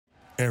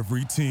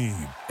Every team,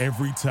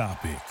 every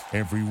topic,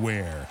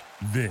 everywhere.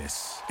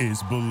 This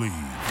is Believe.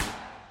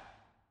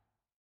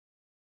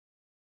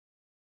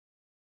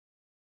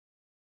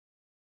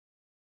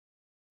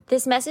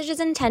 This message is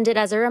intended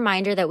as a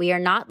reminder that we are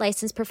not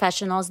licensed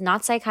professionals,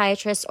 not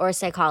psychiatrists or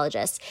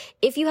psychologists.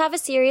 If you have a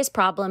serious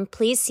problem,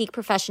 please seek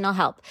professional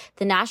help.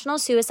 The National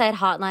Suicide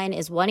Hotline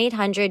is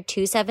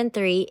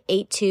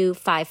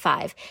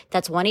 1-800-273-8255.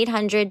 That's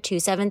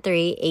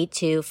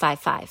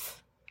 1-800-273-8255.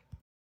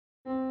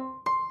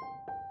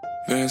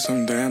 There's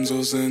some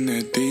damsels in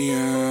the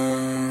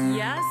DM.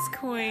 Yes,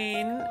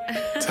 queen.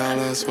 Tell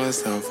us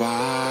what's the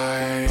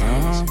vibe.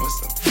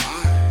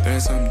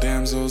 There's some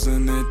damsels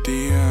in the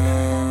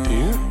DM.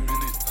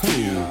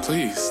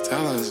 Please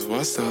tell us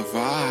what's the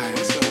vibe.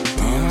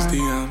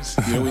 DMs,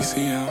 yeah we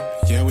see them,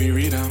 yeah we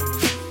read them.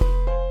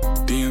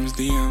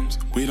 DMs,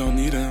 we don't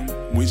need them,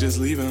 we just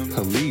leave them.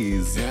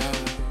 Please. Yeah.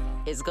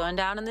 It's going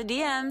down in the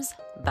DMs.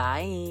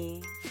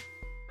 Bye.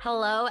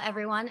 Hello,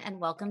 everyone, and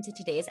welcome to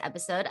today's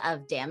episode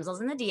of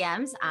Damsels in the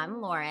DMs. I'm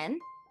Lauren.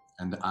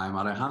 And I'm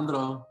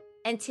Alejandro.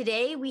 And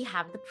today we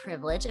have the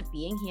privilege of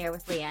being here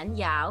with Leanne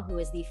Yao, who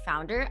is the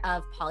founder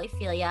of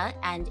Polyphilia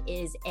and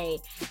is a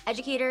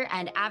educator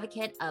and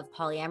advocate of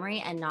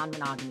polyamory and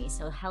non-monogamy.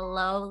 So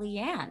hello,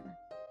 Leanne.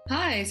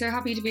 Hi, so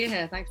happy to be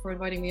here. Thanks for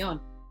inviting me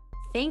on.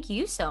 Thank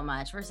you so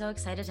much. We're so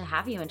excited to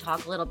have you and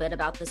talk a little bit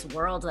about this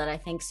world that I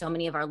think so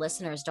many of our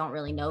listeners don't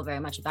really know very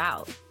much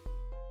about.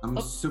 I'm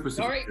super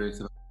curious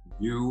about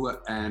you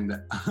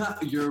and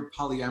your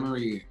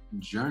polyamory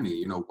journey.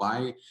 You know,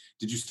 why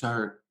did you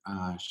start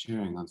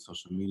sharing on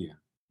social media?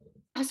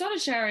 I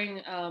started sharing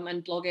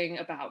and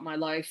blogging about my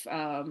life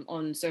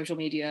on social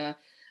media,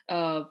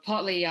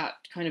 partly at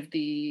kind of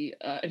the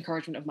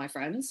encouragement of my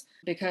friends,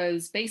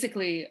 because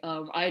basically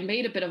I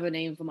made a bit of a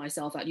name for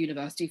myself at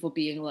university for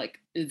being like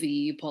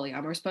the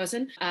polyamorous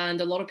person.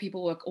 And a lot of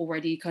people were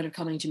already kind of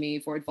coming to me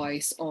for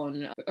advice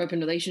on open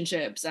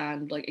relationships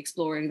and like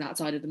exploring that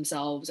side of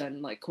themselves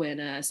and like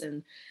queerness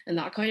and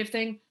that kind of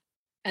thing.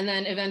 And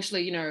then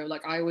eventually, you know,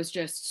 like I was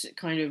just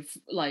kind of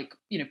like,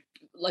 you know,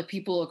 like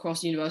people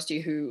across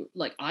university who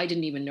like I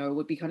didn't even know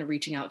would be kind of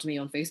reaching out to me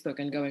on Facebook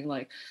and going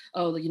like,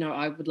 oh, you know,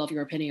 I would love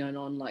your opinion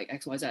on like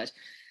XYZ.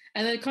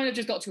 And then it kind of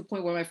just got to a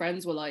point where my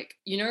friends were like,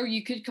 you know,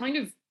 you could kind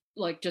of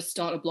like just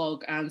start a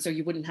blog and so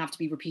you wouldn't have to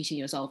be repeating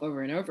yourself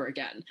over and over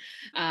again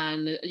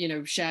and, you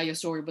know, share your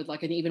story with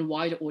like an even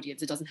wider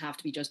audience. It doesn't have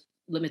to be just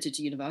limited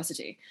to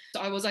university.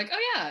 So I was like,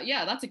 oh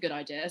yeah, that's a good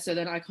idea. So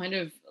then I kind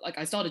of like,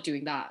 I started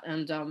doing that.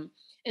 And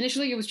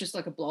initially it was just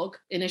like a blog.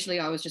 Initially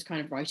I was just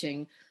kind of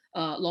writing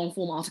long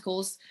form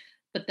articles,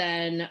 but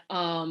then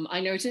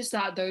I noticed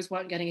that those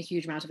weren't getting a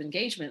huge amount of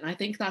engagement. And I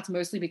think that's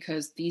mostly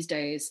because these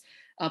days,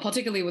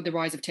 particularly with the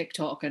rise of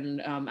TikTok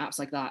and apps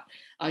like that,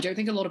 I don't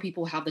think a lot of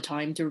people have the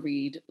time to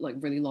read like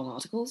really long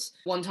articles.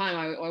 One time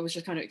I was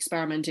just kind of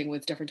experimenting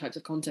with different types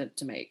of content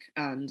to make,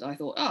 and I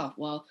thought, oh,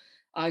 well,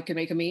 I could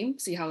make a meme,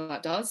 see how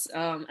that does.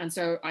 And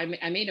so I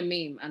made a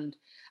meme, and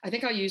I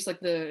think I used like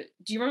do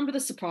you remember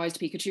the surprised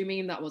Pikachu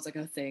meme that was like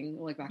a thing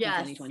like back in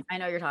 2020? I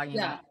know you're talking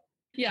about.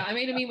 Yeah, I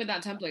made a meme with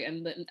that template,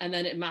 and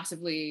then it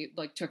massively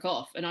like took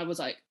off, and I was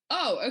like,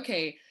 oh,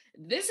 okay,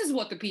 this is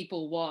what the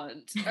people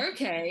want.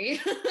 Okay.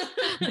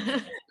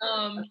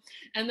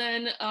 And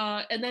then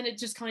it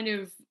just kind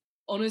of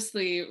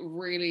honestly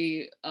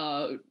really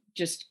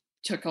just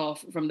took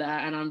off from there,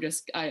 and I'm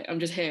just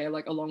here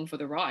like along for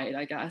the ride,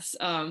 I guess.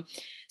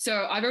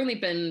 So I've only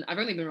been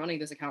running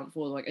this account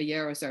for like a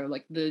year or so.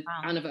 Like the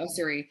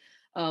anniversary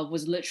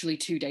was literally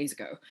 2 days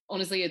ago.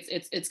 Honestly,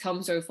 it's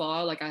come so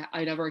far. Like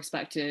I never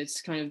expected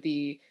kind of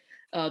the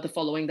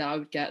following that I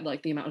would get,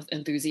 like the amount of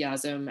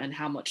enthusiasm and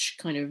how much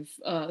kind of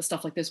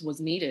stuff like this was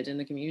needed in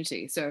the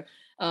community. So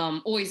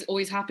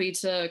always happy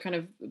to kind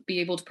of be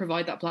able to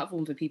provide that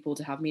platform for people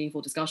to have meaningful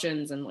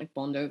discussions and like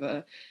bond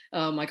over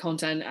my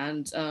content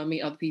and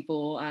meet other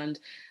people and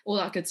all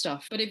that good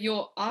stuff. But if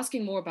you're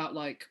asking more about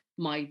like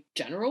my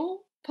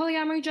general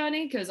polyamory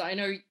journey, because I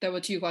know there were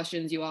two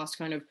questions you asked,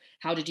 kind of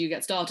how did you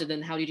get started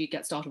and how did you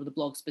get started with the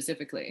blog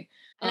specifically.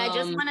 And I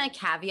just want to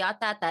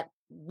caveat that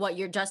what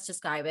you're just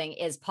describing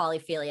is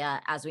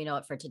polyphilia as we know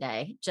it for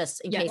today,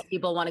 just in case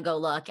people want to go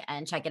look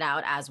and check it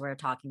out as we're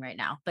talking right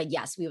now. But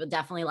yes, we would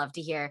definitely love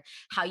to hear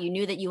how you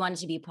knew that you wanted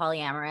to be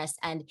polyamorous,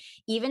 and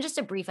even just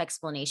a brief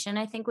explanation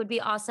I think would be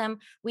awesome.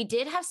 We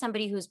did have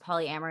somebody who's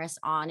polyamorous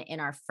on in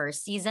our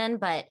first season,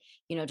 but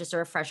you know, just a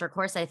refresher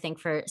course, I think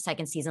for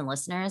second season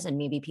listeners and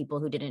maybe people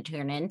who didn't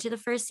tune into the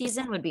first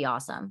season would be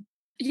awesome.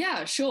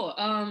 Yeah, sure.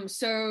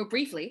 So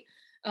briefly,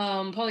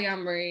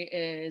 polyamory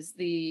is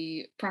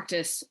the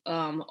practice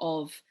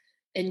of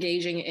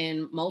engaging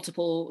in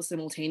multiple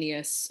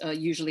simultaneous,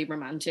 usually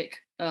romantic,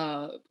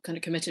 kind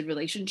of committed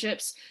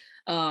relationships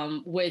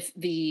with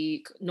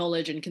the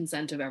knowledge and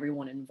consent of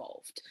everyone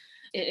involved.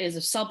 It is a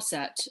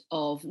subset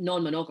of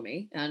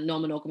non-monogamy, and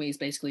non-monogamy is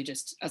basically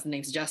just, as the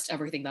name suggests,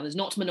 everything that is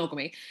not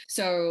monogamy.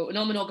 So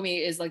non-monogamy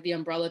is like the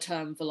umbrella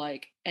term for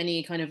like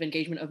any kind of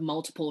engagement of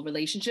multiple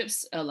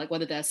relationships, like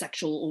whether they're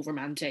sexual or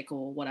romantic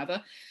or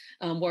whatever.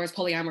 Whereas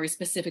polyamory is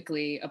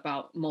specifically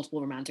about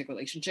multiple romantic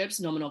relationships.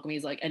 Non-monogamy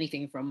is like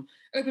anything from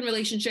open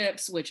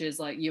relationships, which is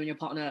like you and your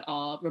partner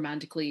are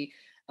romantically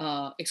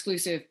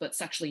exclusive but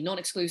sexually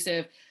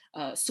non-exclusive.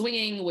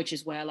 Swinging, which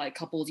is where like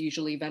couples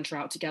usually venture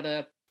out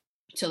together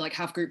to like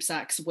have group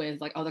sex with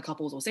like other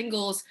couples or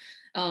singles,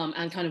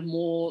 and kind of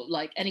more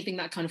like anything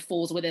that kind of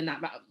falls within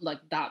that like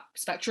that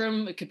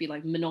spectrum. It could be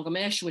like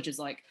monogamish, which is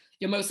like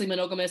you're mostly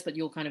monogamous but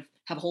you'll kind of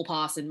have a whole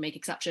pass and make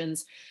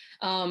exceptions.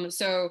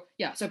 So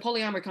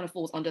polyamory kind of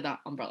falls under that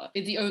umbrella.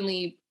 It's the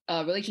only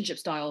relationship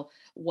style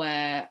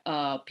where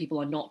people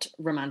are not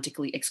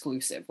romantically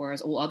exclusive,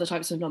 whereas all other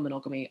types of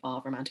non-monogamy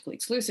are romantically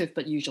exclusive,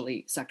 but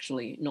usually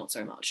sexually not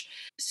so much.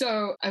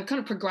 So I've kind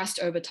of progressed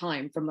over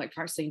time from like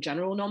practicing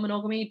general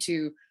non-monogamy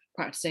to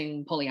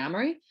practicing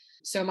polyamory.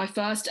 So my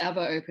first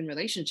ever open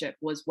relationship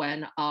was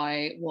when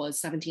I was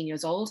 17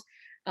 years old.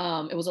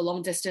 It was a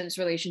long distance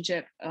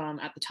relationship.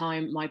 At the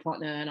time, my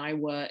partner and I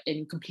were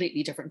in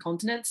completely different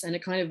continents, and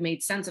it kind of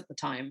made sense at the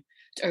time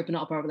to open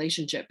up our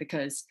relationship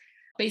because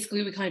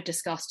basically we kind of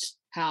discussed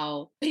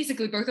how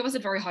basically both of us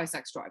had very high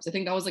sex drives. I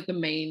think that was like the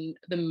main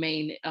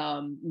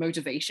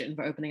motivation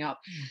for opening up.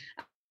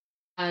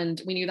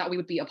 And we knew that we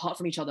would be apart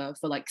from each other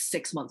for like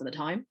 6 months at a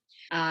time.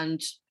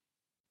 And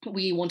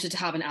we wanted to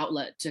have an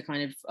outlet to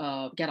kind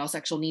of get our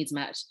sexual needs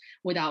met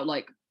without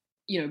like,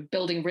 you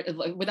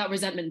know, without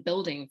resentment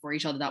building for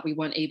each other that we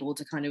weren't able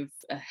to kind of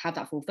have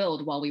that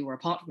fulfilled while we were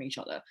apart from each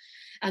other.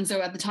 And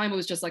so at the time it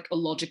was just like a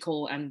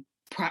logical and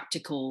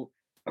practical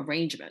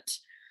arrangement.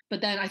 But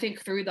then I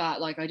think through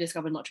that, like I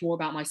discovered much more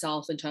about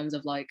myself in terms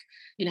of like,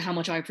 you know, how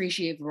much I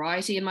appreciate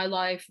variety in my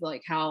life,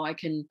 like how I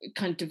can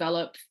kind of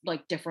develop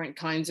like different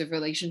kinds of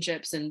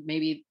relationships and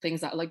maybe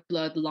things that like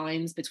blur the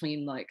lines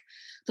between like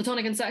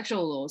platonic and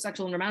sexual or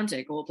sexual and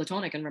romantic or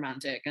platonic and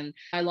romantic. And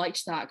I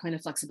liked that kind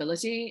of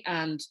flexibility.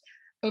 And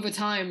over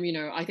time, you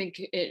know, I think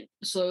it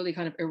slowly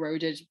kind of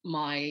eroded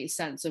my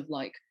sense of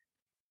like,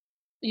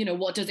 you know,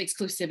 what does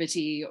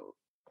exclusivity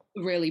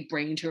really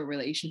bring to a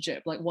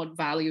relationship? Like what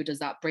value does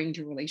that bring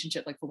to a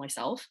relationship, like for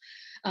myself?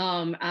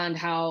 And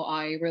how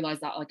I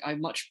realized that like I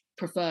much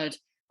preferred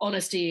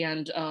honesty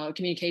and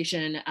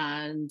communication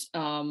and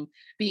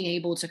being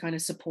able to kind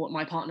of support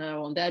my partner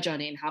on their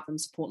journey and have them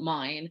support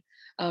mine,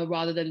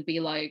 rather than be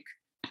like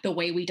the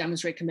way we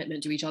demonstrate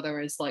commitment to each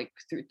other is like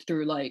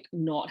through like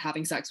not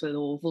having sex with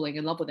or falling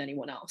in love with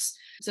anyone else.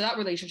 So that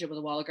relationship was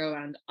a while ago,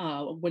 and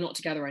we're not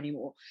together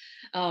anymore,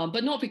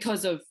 but not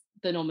because of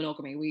the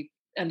non-monogamy. We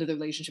ended the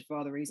relationship for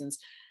other reasons.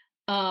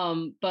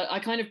 But I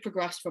kind of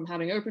progressed from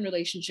having open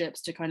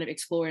relationships to kind of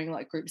exploring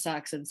like group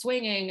sex and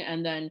swinging,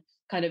 and then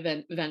kind of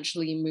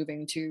eventually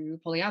moving to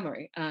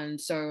polyamory. And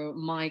so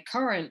my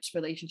current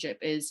relationship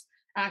is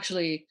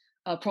actually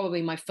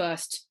probably my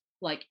first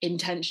like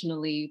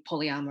intentionally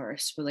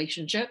polyamorous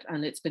relationship,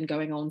 and it's been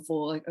going on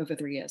for like over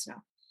 3 years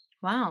now.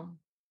 Wow.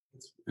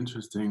 It's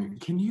interesting.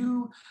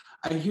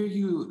 I hear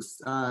you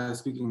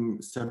speaking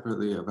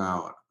separately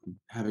about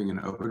having an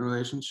open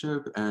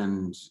relationship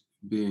and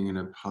being in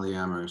a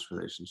polyamorous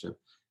relationship.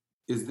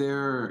 Is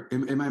there,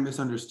 am I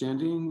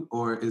misunderstanding,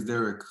 or is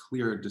there a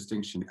clear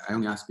distinction? I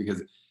only ask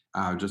because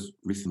just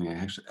recently I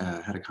actually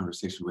had a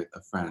conversation with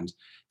a friend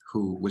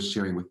who was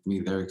sharing with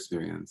me their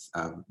experience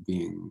of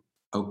being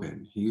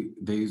open.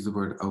 They use the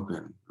word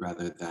open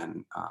rather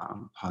than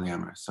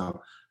polyamorous.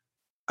 So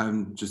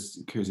I'm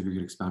just curious if you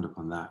could expound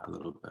upon that a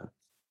little bit.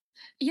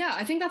 Yeah,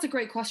 I think that's a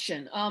great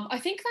question. I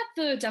think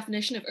that the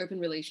definition of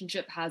open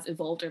relationship has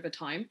evolved over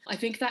time. I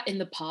think that in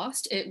the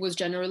past, it was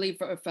generally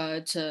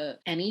referred to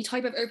any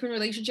type of open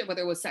relationship,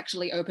 whether it was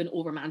sexually open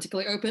or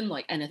romantically open,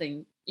 like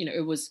anything, you know,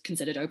 it was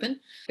considered open.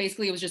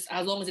 Basically, it was just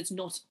as long as it's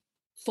not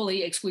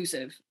fully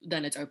exclusive,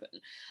 then it's open.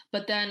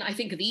 But then I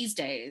think these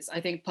days,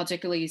 I think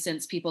particularly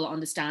since people are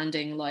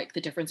understanding like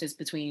the differences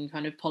between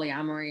kind of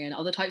polyamory and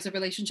other types of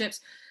relationships,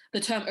 the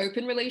term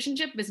open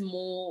relationship is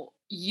more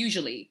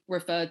usually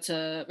referred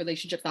to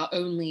relationships that are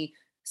only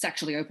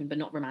sexually open but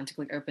not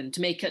romantically open,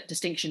 to make a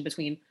distinction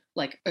between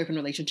like open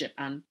relationship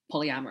and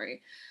polyamory.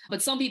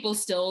 But some people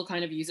still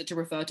kind of use it to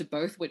refer to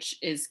both, which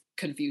is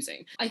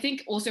confusing. I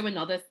think also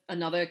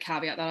another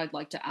caveat that I'd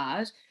like to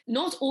add,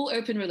 not all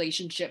open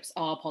relationships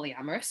are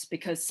polyamorous,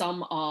 because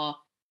some are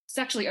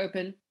sexually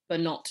open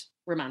but not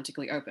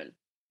romantically open,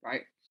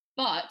 right?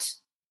 But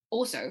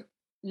also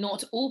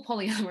not all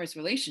polyamorous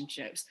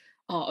relationships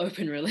are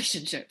open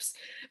relationships,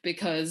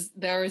 because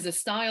there is a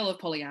style of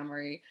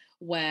polyamory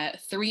where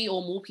 3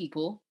 or more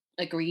people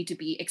agree to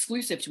be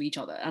exclusive to each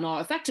other and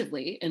are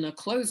effectively in a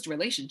closed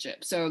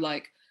relationship. So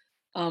like,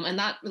 and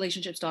that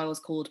relationship style is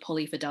called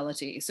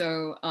polyfidelity.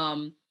 So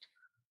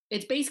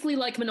it's basically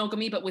like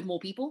monogamy, but with more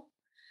people.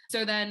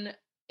 So then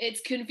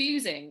it's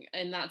confusing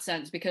in that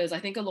sense, because I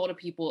think a lot of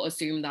people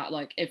assume that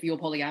like, if you're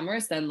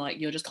polyamorous, then like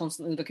you're just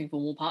constantly looking for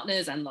more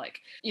partners. And like,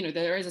 you know,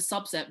 there is a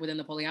subset within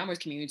the polyamorous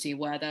community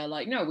where they're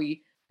like, no,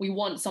 we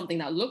want something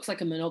that looks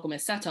like a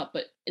monogamous setup,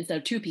 but instead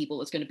of 2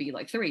 people, it's going to be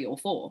like 3 or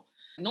 4.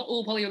 Not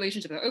all poly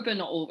relationships are open,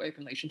 not all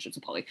open relationships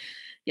are poly.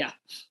 Yeah.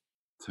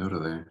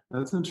 Totally.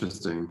 That's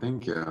interesting.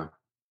 Thank you.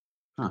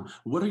 Huh.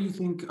 What do you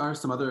think are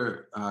some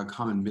other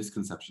common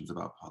misconceptions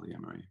about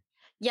polyamory?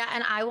 Yeah,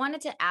 and I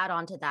wanted to add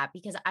on to that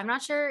because I'm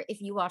not sure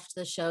if you watched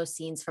the show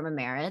Scenes from a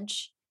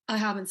Marriage. I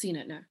haven't seen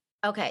it, no.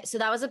 Okay, so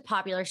that was a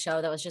popular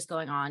show that was just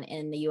going on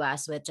in the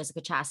US with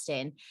Jessica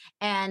Chastain.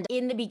 And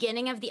in the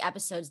beginning of the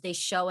episodes, they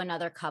show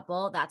another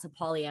couple that's a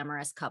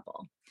polyamorous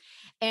couple.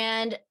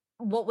 And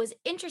what was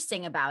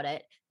interesting about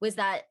it was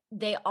that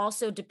they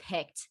also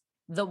depict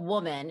the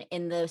woman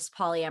in this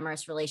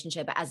polyamorous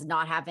relationship as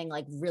not having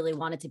like really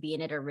wanted to be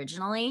in it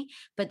originally.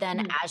 But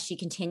then as she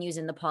continues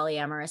in the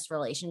polyamorous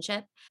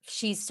relationship,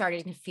 she's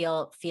starting to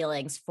feel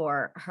feelings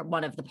for her,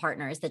 one of the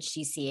partners that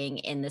she's seeing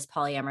in this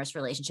polyamorous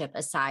relationship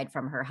aside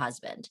from her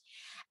husband.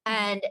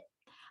 And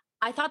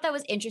I thought that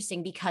was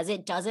interesting because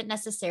it doesn't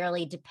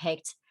necessarily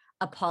depict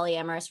a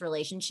polyamorous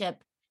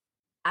relationship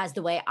as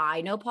the way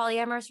I know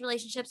polyamorous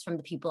relationships from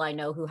the people I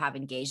know who have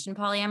engaged in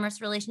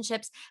polyamorous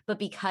relationships, but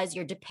because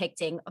you're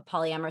depicting a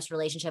polyamorous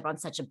relationship on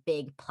such a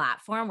big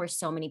platform where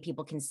so many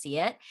people can see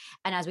it.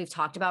 And as we've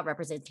talked about,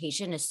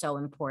 representation is so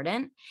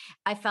important.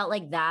 I felt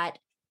like that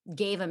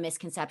gave a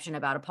misconception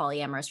about a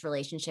polyamorous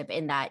relationship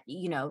in that,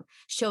 you know,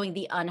 showing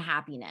the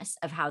unhappiness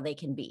of how they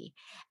can be.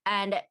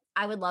 And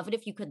I would love it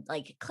if you could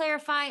like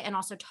clarify and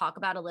also talk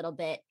about a little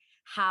bit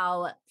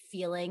how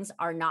feelings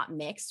are not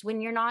mixed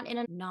when you're not in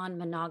a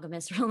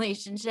non-monogamous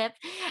relationship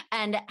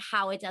and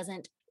how it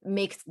doesn't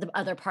make the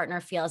other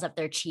partner feel as if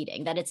they're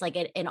cheating, that it's like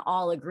an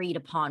all agreed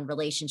upon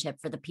relationship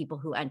for the people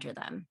who enter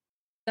them.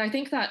 I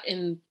think that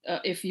in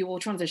if you're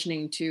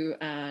transitioning to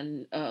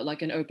an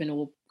like an open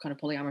or kind of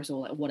polyamorous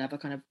or whatever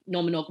kind of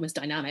non-monogamous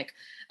dynamic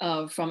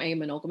from a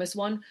monogamous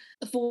one,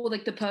 for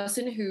like the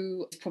person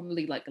who is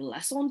probably like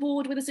less on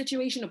board with a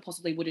situation or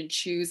possibly wouldn't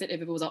choose it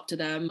if it was up to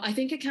them, I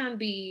think it can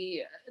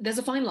be, there's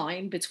a fine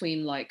line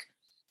between like,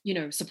 you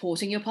know,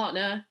 supporting your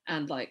partner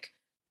and like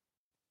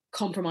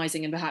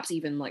compromising and perhaps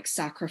even like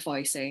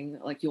sacrificing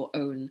like your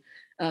own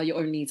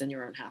needs and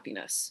your own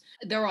happiness.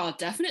 There are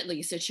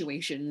definitely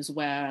situations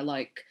where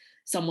like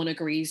someone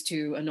agrees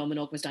to a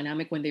non-monogamous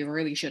dynamic when they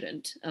really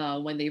shouldn't,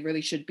 when they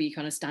really should be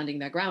kind of standing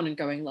their ground and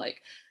going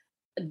like,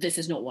 this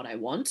is not what I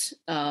want,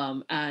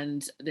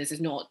 and this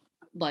is not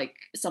like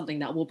something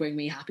that will bring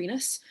me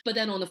happiness. But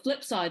then on the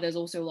flip side, there's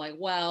also like,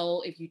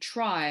 well, if you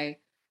try,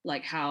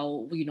 like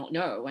how will you not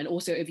know? And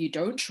also if you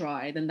don't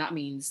try, then that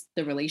means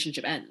the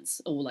relationship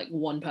ends or like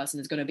one person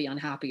is going to be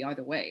unhappy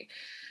either way.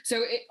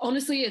 So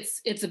honestly,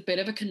 it's a bit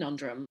of a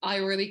conundrum. I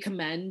really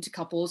commend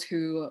couples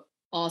who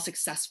are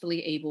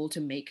successfully able to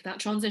make that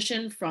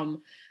transition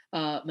from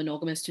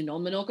monogamous to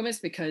non-monogamous,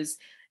 because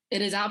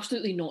it is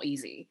absolutely not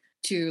easy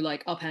to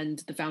like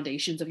upend the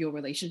foundations of your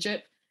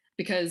relationship.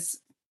 Because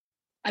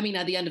I mean,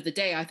 at the end of the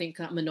day, I think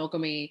that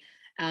monogamy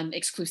and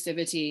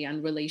exclusivity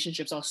and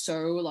relationships are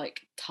so like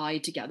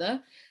tied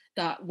together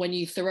that when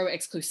you throw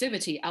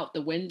exclusivity out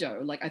the window,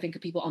 like I think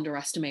people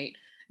underestimate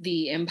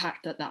the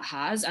impact that that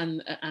has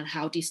and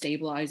how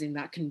destabilizing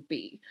that can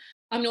be.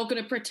 I'm not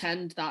going to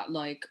pretend that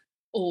like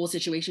all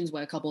situations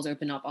where couples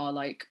open up are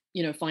like,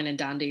 you know, fine and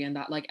dandy and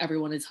that like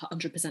everyone is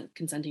 100%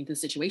 consenting to the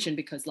situation,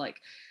 because like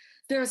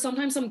there are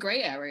sometimes some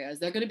gray areas.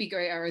 There are going to be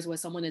gray areas where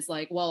someone is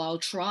like, well, I'll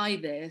try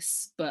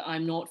this, but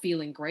I'm not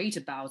feeling great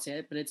about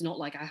it, but it's not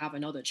like I have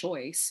another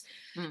choice.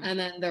 And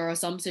then there are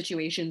some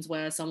situations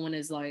where someone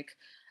is like,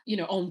 you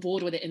know, on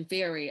board with it in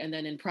theory, and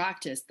then in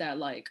practice they're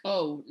like,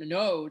 oh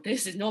no,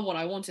 this is not what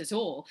I want at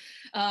all.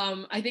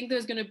 I think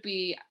there's going to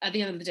be, at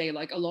the end of the day,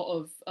 like a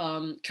lot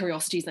of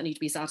curiosities that need to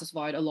be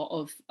satisfied, a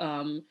lot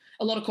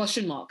of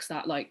question marks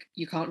that like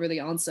you can't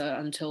really answer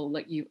until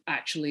like you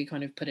actually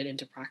kind of put it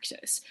into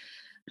practice.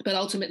 But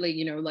ultimately,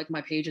 you know, like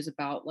my page is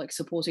about like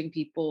supporting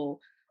people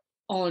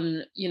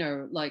on, you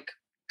know, like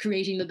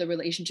creating the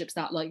relationships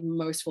that like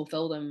most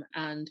fulfill them,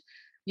 and,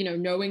 you know,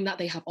 knowing that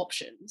they have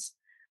options.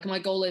 My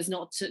goal is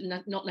not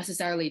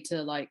necessarily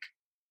to like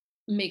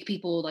make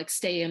people like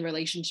stay in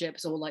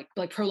relationships or like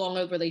prolong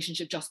a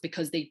relationship just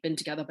because they've been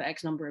together for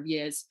X number of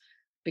years.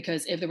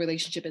 Because if the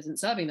relationship isn't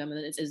serving them, then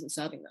it isn't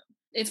serving them.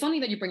 It's funny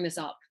that you bring this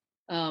up.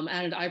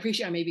 And I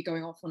appreciate I may be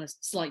going off on a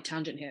slight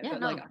tangent here,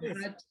 but like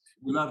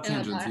we love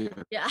tangents here.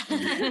 Yeah.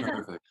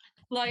 Perfect.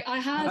 Like I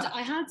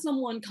had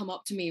someone come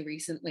up to me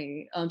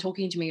recently,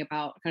 talking to me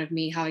about kind of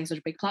me having such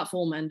a big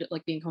platform and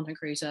like being a content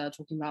creator,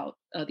 talking about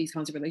these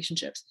kinds of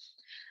relationships,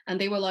 and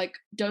they were like,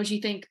 "Don't you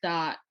think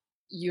that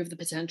you have the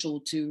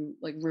potential to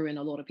like ruin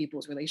a lot of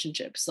people's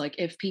relationships? Like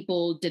if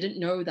people didn't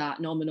know that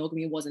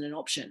non-monogamy wasn't an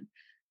option,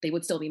 they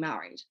would still be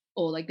married,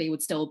 or like they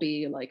would still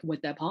be like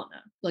with their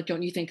partner. Like,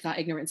 don't you think that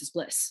ignorance is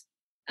bliss?"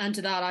 And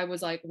to that, I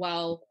was like,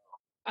 well,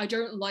 I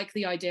don't like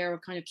the idea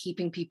of kind of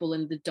keeping people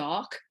in the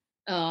dark.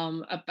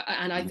 And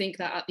I think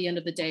that at the end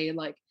of the day,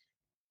 like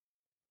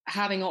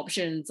having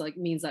options like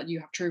means that you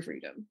have true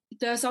freedom.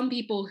 There are some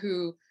people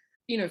who,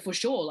 you know, for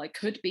sure, like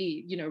could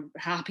be, you know,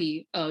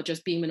 happy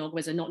just being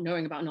monogamous and not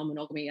knowing about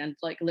non-monogamy and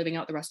like living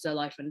out the rest of their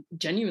life and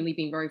genuinely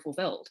being very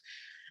fulfilled.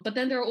 But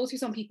then there are also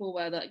some people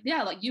where like,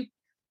 yeah, like you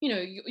know,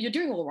 you're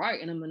doing all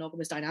right in a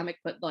monogamous dynamic,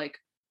 but like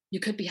you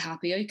could be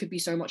happier. You could be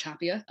so much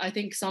happier. I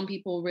think some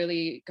people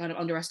really kind of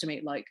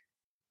underestimate like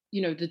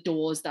the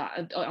doors that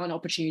and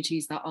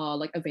opportunities that are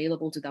like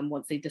available to them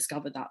once they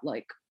discover that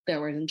like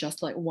there isn't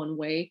just like one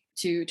way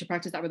to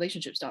practice that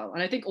relationship style.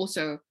 And I think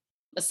also,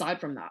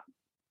 aside from that,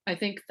 I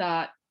think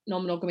that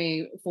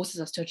non-monogamy forces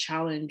us to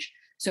challenge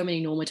so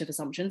many normative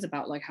assumptions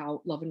about like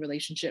how love and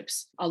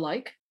relationships are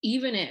like.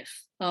 Even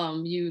if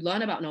you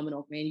learn about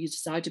non-monogamy and you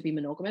decide to be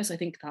monogamous, I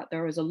think that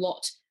there is a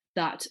lot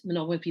that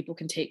monogamous people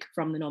can take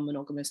from the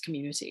non-monogamous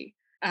community,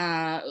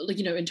 like,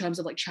 in terms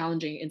of like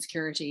challenging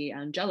insecurity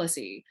and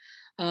jealousy,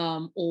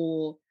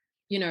 or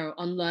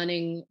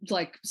unlearning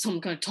like some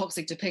kind of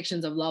toxic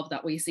depictions of love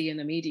that we see in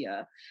the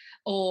media,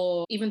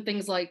 or even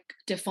things like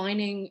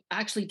defining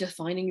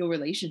your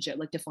relationship,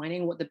 like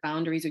defining what the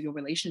boundaries of your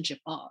relationship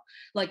are.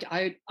 Like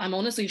I'm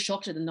honestly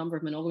shocked at the number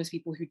of monogamous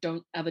people who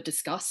don't ever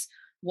discuss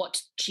what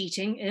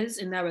cheating is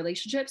in their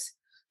relationships,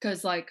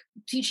 because like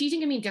cheating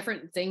can mean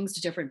different things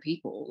to different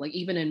people. Like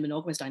even in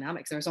monogamous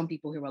dynamics, there are some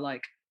people who are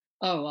like,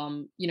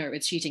 oh,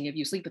 it's cheating if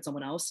you sleep with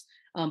someone else.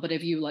 But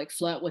if you like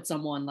flirt with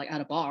someone like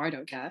at a bar, I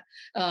don't care.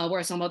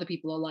 Whereas some other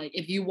people are like,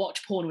 if you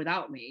watch porn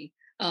without me,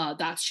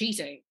 that's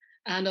cheating.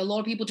 And a lot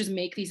of people just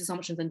make these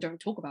assumptions and don't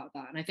talk about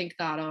that. And I think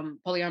that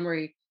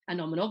polyamory and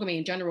non-monogamy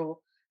in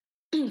general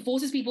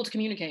forces people to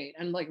communicate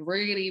and like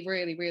really,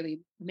 really,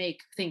 really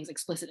make things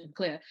explicit and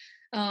clear.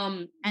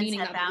 And meaning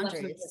set that there's less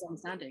room boundaries. for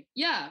misunderstanding.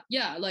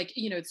 Yeah, like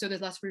so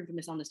there's less room for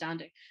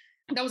misunderstanding.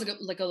 That was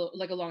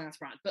a long ass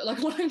rant, but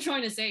like what I'm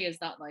trying to say is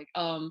that like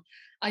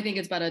I think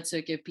it's better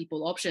to give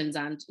people options,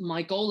 and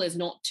my goal is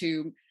not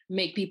to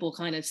make people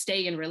kind of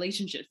stay in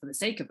relationships for the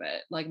sake of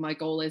it. Like my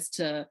goal is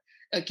to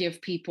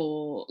give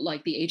people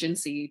like the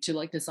agency to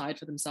like decide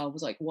for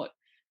themselves like what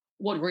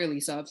really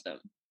serves them.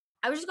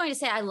 I was just going to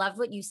say, I love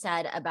what you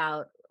said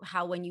about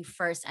how when you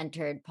first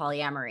entered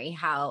polyamory,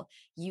 how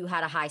you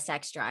had a high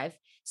sex drive.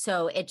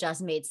 So it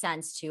just made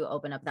sense to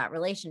open up that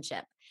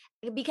relationship.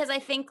 Because I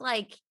think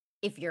like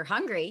if you're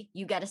hungry,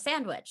 you get a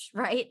sandwich,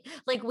 right?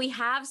 Like we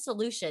have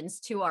solutions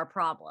to our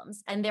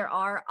problems and there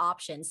are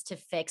options to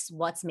fix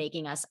what's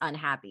making us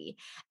unhappy.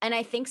 And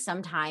I think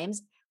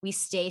sometimes we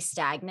stay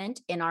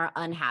stagnant in our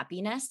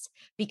unhappiness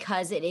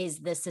because it is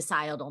the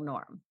societal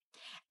norm.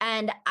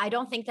 And I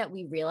don't think that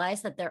we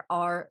realize that there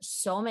are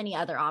so many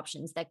other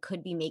options that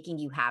could be making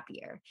you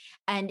happier.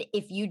 And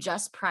if you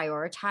just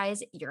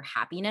prioritize your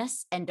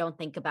happiness and don't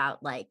think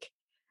about like,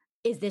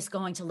 is this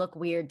going to look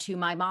weird to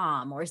my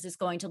mom? Or is this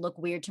going to look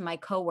weird to my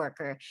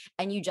coworker?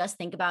 And you just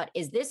think about,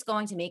 is this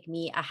going to make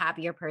me a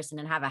happier person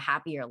and have a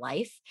happier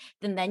life?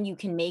 Then you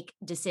can make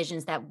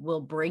decisions that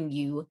will bring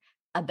you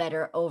a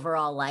better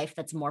overall life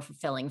that's more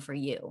fulfilling for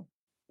you.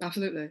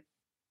 Absolutely.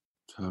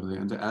 Totally.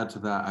 And to add to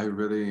that, I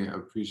really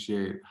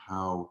appreciate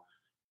how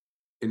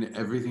in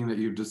everything that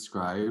you've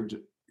described,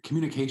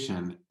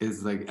 communication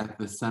is like at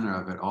the center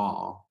of it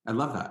all. I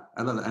love that.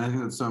 And I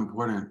think that's so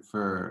important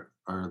for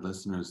our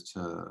listeners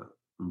to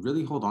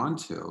really hold on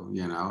to,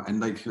 and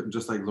like,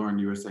 just like Lauren,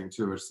 you were saying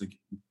too, it's like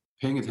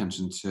paying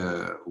attention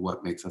to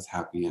what makes us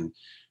happy and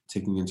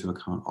taking into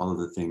account all of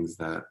the things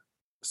that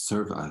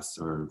serve us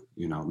or,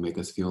 make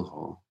us feel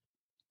whole.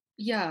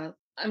 Yeah.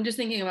 I'm just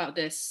thinking about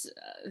this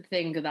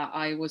thing that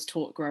I was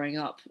taught growing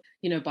up,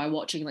 by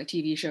watching like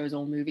TV shows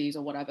or movies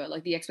or whatever,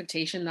 like the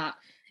expectation that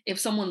if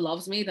someone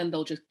loves me, then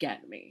they'll just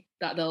get me,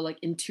 that they'll like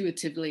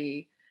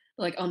intuitively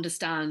like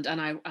understand, and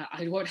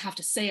I won't have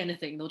to say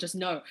anything, they'll just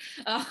know.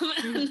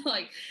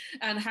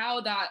 And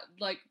how that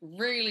like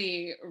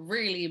really,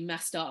 really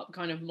messed up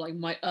kind of like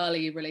my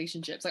early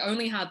relationships. I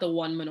only had the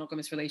one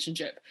monogamous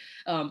relationship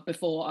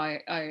before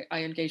I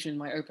engaged in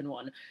my open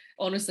one.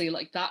 Honestly,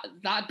 like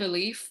that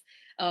belief,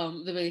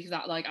 the belief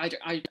that like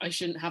I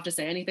shouldn't have to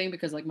say anything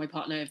because like my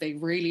partner, if they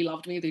really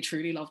loved me, they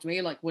truly loved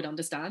me, like would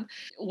understand,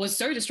 was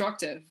so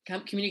destructive.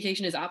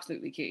 Communication is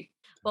absolutely key.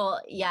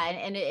 Well, yeah,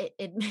 and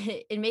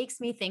it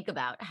makes me think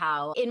about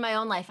how in my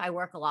own life I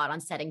work a lot on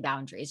setting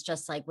boundaries,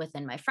 just like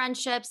within my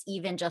friendships,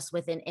 even just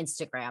within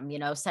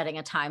Instagram, setting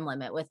a time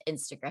limit with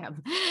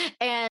Instagram.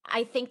 And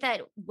I think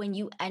that when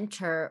you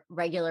enter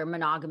regular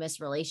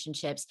monogamous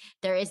relationships,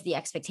 there is the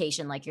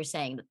expectation, like you're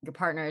saying, that your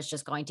partner is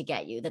just going to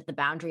get you, that the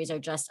boundaries are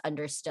just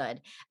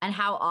understood. And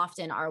how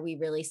often are we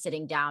really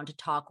sitting down to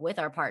talk with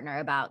our partner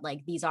about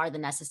like, these are the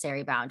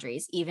necessary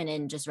boundaries, even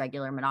in just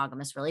regular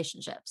monogamous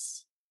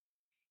relationships?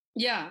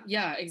 Yeah,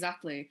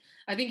 exactly.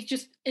 I think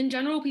just in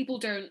general, people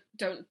don't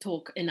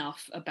talk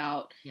enough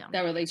about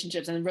their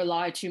relationships and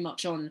rely too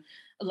much on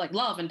like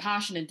love and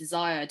passion and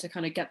desire to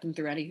kind of get them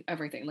through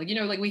everything. Like,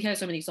 like we hear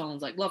so many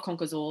songs like love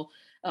conquers all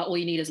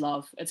you need is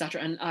love,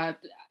 etc. And I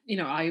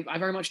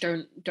very much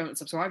don't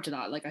subscribe to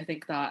that. Like I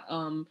think that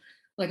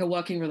like a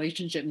working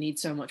relationship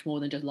needs so much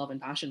more than just love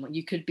and passion. Like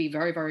you could be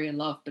very, very in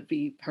love but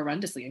be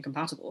horrendously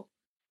incompatible.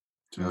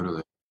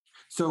 Totally.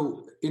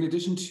 So in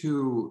addition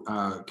to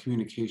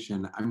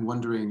communication, I'm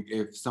wondering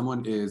if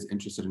someone is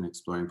interested in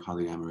exploring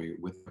polyamory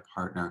with a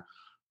partner,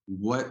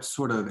 what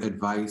sort of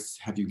advice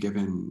have you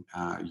given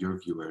your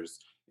viewers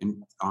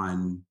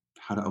on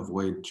how to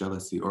avoid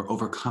jealousy or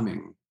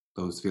overcoming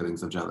those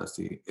feelings of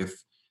jealousy if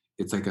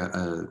it's like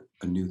a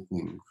new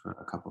thing for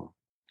a couple?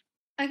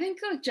 I think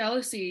like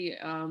jealousy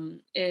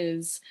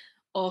is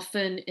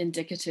often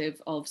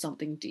indicative of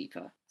something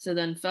deeper. So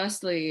then,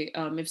 firstly,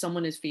 if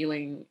someone is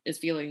feeling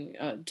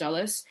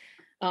jealous,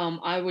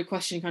 I would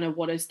question kind of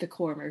what is the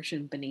core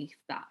emotion beneath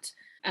that.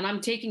 And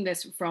I'm taking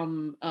this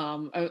from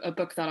a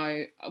book that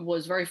I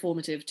was very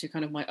formative to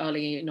kind of my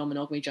early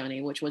non-monogamy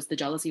journey, which was the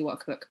Jealousy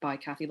Workbook by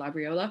Kathy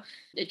Labriola.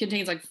 It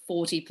contains like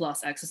 40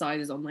 plus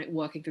exercises on like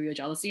working through your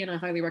jealousy. And I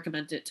highly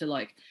recommend it to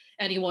like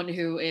anyone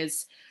who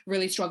is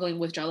really struggling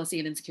with jealousy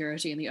and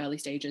insecurity in the early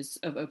stages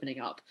of opening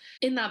up.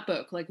 In that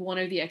book, like one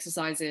of the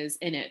exercises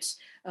in it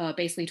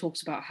basically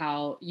talks about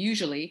how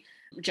usually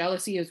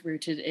jealousy is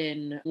rooted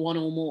in one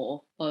or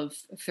more of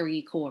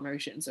three core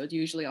emotions. So it's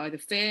usually either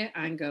fear,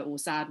 anger, or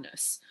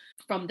sadness.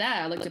 From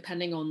there, like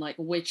depending on like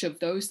which of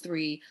those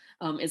three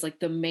is like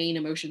the main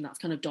emotion that's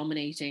kind of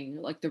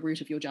dominating like the root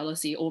of your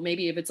jealousy, or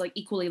maybe if it's like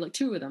equally like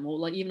two of them or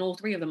like even all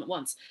three of them at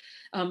once,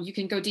 you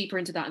can go deeper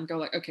into that and go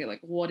like, okay, like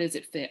what is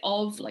it fear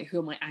of? Like who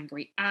am I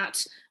angry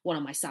at? What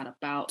am I sad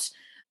about?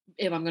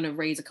 If I'm going to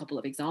raise a couple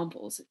of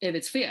examples, if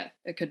it's fear,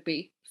 it could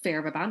be fear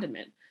of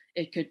abandonment.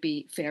 It could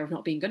be fear of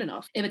not being good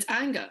enough. If it's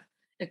anger,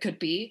 it could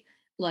be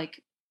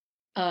like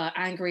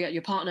angry at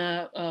your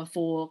partner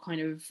for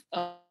kind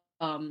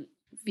of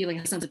feeling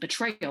a sense of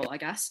betrayal, I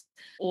guess.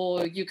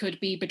 Or you could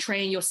be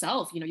betraying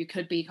yourself. You know, you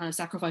could be kind of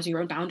sacrificing your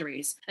own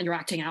boundaries and you're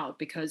acting out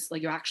because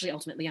like you're actually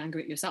ultimately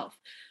angry at yourself.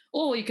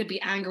 Or you could be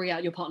angry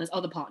at your partner's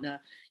other partner.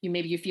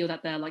 Maybe you feel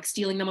that they're like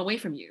stealing them away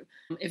from you.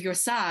 If you're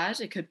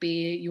sad, it could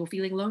be you're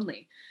feeling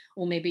lonely.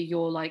 Or maybe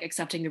you're like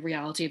accepting the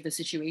reality of the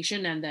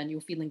situation and then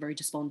you're feeling very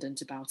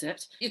despondent about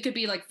it. It could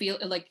be like feel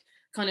like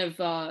kind of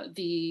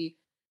the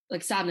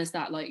like sadness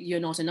that like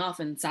you're not enough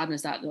and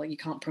sadness that like you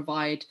can't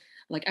provide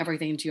like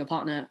everything to your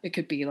partner. It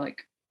could be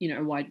like, you know,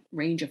 a wide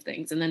range of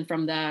things. And then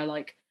from there,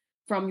 like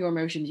from your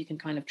emotions, you can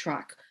kind of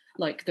track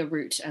like the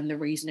root and the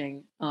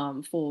reasoning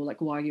for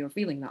like why you're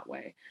feeling that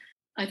way.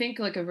 I think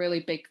like a really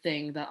big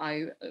thing that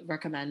I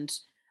recommend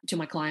to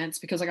my clients,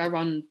 because like I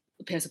run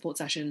peer support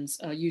sessions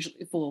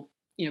usually for,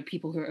 you know,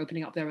 people who are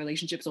opening up their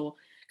relationships or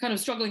kind of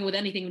struggling with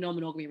anything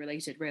non-monogamy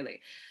related,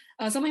 really.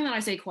 Something that I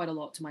say quite a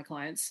lot to my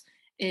clients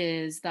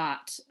is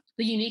that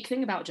the unique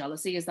thing about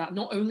jealousy is that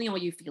not only are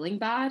you feeling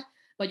bad,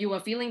 but you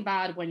are feeling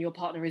bad when your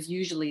partner is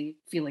usually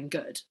feeling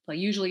good. Like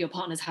usually your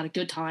partner's had a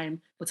good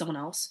time with someone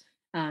else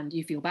and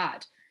you feel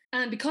bad.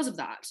 And because of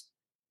that,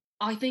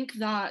 I think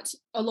that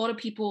a lot of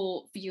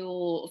people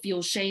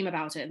feel shame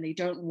about it and they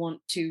don't want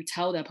to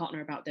tell their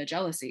partner about their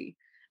jealousy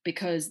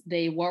because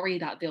they worry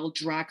that they'll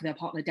drag their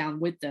partner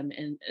down with them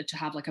and to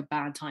have like a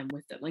bad time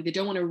with them. Like they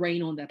don't want to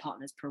rain on their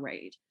partner's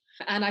parade.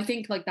 And I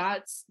think like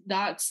that's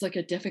like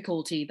a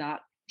difficulty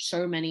that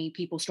so many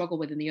people struggle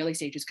with in the early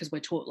stages, because we're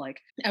taught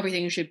like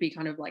everything should be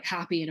kind of like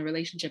happy in a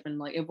relationship, and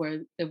like if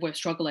we're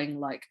struggling,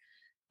 like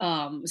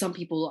some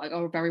people like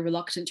are very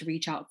reluctant to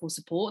reach out for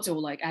support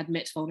or like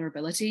admit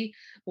vulnerability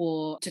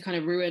or to kind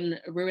of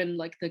ruin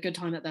like the good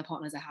time that their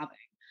partners are having.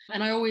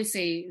 And I always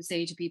say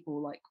to people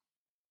like,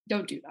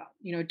 don't do that.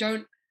 You know,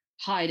 don't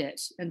hide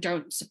it and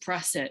don't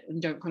suppress it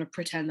and don't kind of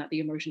pretend that the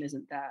emotion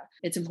isn't there.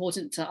 It's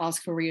important to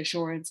ask for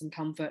reassurance and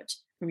comfort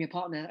from your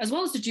partner, as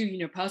well as to do, you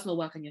know, personal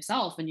work on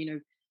yourself and, you know,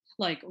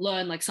 like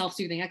learn like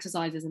self-soothing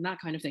exercises and that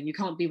kind of thing. You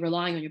can't be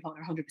relying on your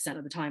partner 100%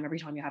 of the time every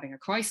time you're having a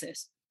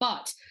crisis,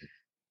 but,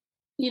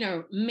 you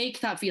know, make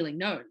that feeling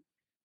known. I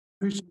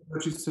appreciate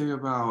what you say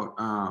about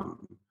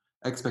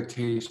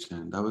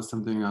expectation. That was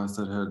something else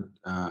that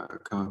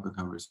had come up in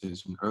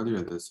conversation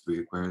earlier this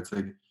week, where it's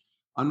like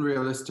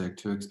unrealistic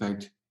to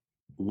expect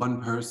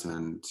one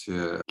person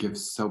to give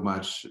so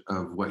much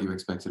of what you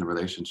expect in a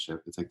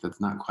relationship. It's like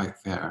that's not quite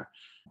fair.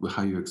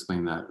 How you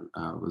explain that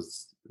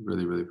was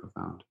really, really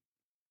profound.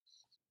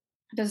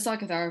 There's a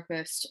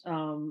psychotherapist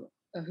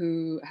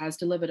who has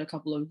delivered a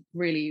couple of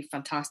really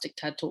fantastic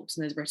TED Talks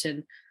and has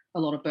written a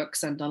lot of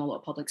books and done a lot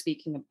of public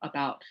speaking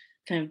about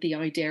kind of the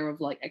idea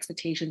of like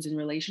expectations in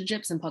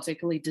relationships and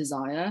particularly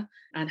desire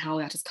and how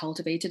that is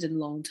cultivated in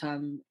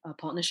long-term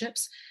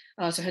partnerships.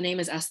 So her name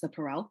is Esther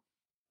Perel.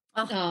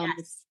 Oh,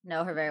 yes,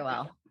 know her very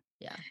well.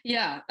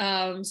 Yeah.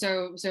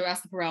 So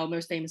Esther Perel,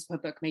 most famous for her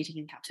book Mating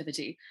in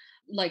Captivity.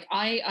 Like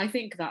I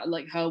think that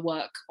like her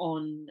work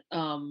on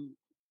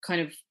kind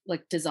of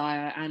like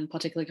desire and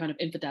particularly kind of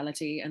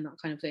infidelity and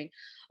that kind of thing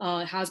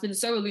has been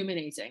so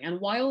illuminating. And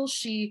while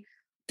she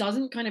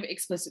doesn't kind of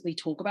explicitly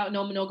talk about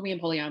non-monogamy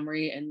and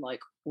polyamory and like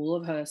all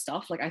of her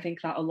stuff, like I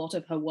think that a lot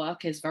of her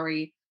work is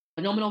very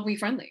non-monogamy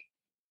friendly.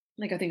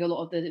 Like I think a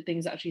lot of the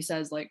things that she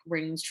says like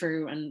rings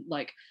true and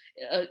like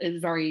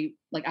is very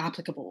like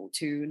applicable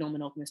to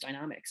non-monogamous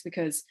dynamics,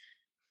 because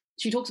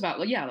she talks about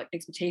like like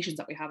expectations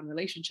that we have in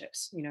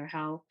relationships, you know,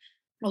 how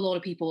a lot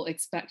of people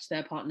expect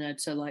their partner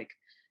to like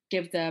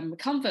give them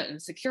comfort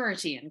and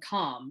security and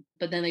calm,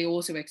 but then they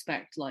also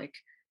expect like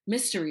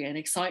mystery and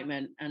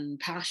excitement and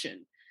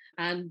passion.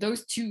 And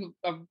those two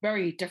are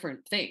very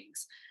different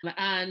things.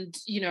 And,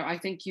 you know, I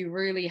think you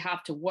really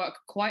have to work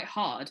quite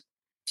hard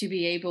to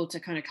be able to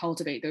kind of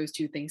cultivate those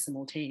two things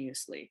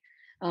simultaneously.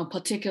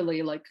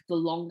 Particularly like the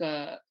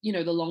longer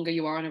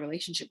you are in a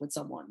relationship with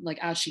someone, like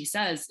as she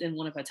says in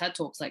one of her TED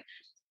Talks, like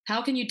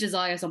how can you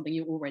desire something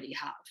you already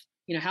have?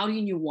 how do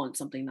you want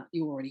something that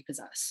you already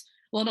possess?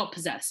 Well, not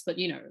possess, but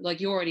like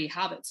you already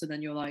have it. So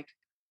then you're like,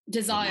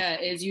 desire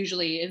is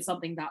usually in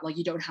something that like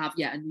you don't have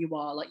yet and you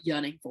are like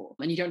yearning for,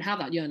 and you don't have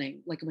that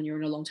yearning like when you're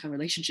in a long-term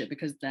relationship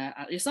because they're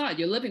at your side,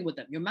 you're living with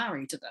them, you're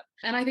married to them.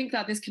 And I think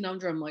that this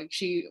conundrum, like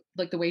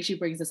the way she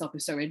brings this up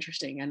is so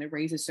interesting, and it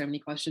raises so many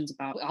questions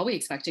about, are we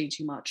expecting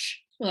too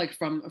much like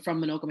from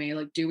monogamy?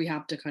 Like, do we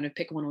have to kind of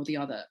pick one or the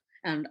other?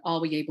 And are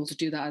we able to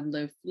do that and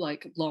live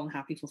like long,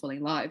 happy,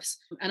 fulfilling lives?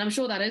 And I'm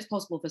sure that is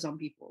possible for some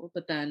people,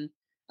 but then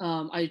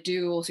I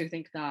do also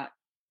think that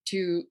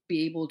to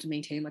be able to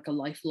maintain like a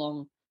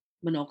lifelong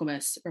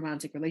monogamous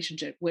romantic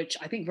relationship, which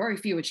I think very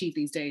few achieve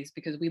these days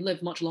because we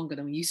live much longer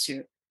than we used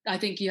to, I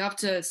think you have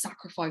to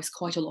sacrifice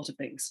quite a lot of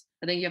things.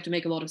 I think you have to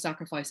make a lot of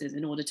sacrifices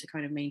in order to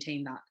kind of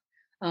maintain that.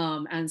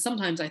 And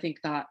sometimes I think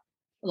that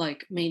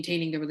like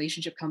maintaining the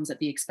relationship comes at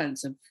the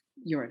expense of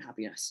your own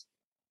happiness.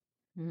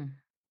 Mm.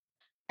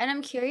 And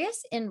I'm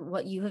curious in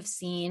what you have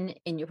seen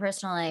in your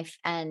personal life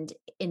and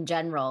in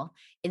general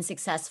in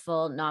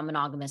successful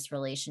non-monogamous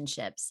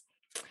relationships.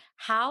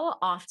 How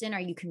often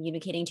are you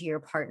communicating to your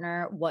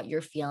partner what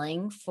you're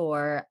feeling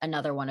for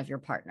another one of your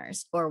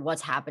partners, or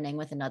what's happening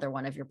with another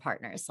one of your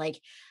partners? Like,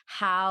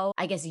 how,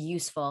 I guess,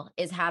 useful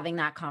is having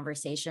that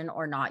conversation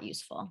or not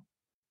useful?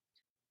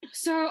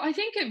 So I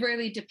think it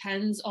really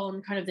depends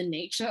on kind of the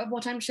nature of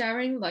what I'm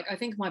sharing. Like, I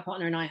think my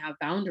partner and I have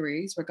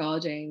boundaries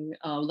regarding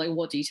like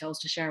what details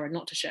to share and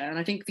not to share. And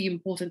I think the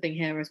important thing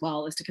here as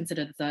well is to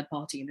consider the third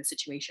party in this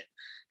situation,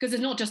 because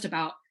it's not just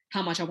about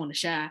how much I want to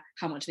share,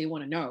 how much they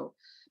want to know,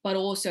 but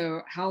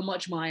also how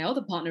much my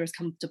other partner is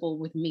comfortable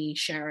with me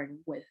sharing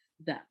with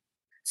them.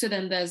 So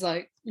then there's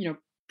like,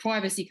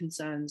 privacy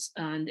concerns,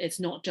 and it's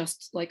not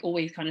just like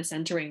always kind of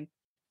centering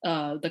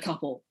the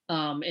couple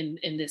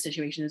in this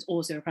situation. Is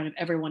also kind of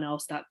everyone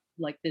else that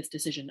like this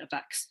decision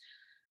affects.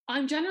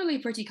 I'm generally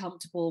pretty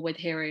comfortable with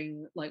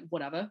hearing like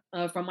whatever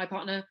from my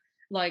partner,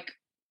 like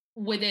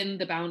within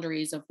the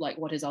boundaries of like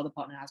what his other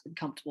partner has been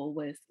comfortable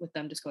with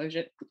them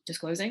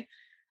disclosing.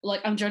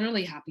 Like, I'm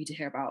generally happy to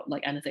hear about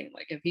like anything.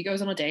 Like if he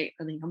goes on a date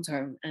and then he comes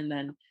home and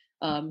then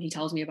he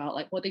tells me about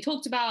like what they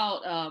talked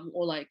about,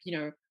 or like,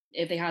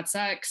 if they had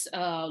sex,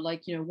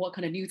 like, what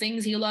kind of new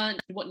things he learned,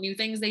 what new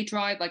things they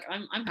tried. Like,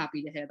 I'm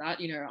happy to hear that.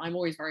 I'm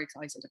always very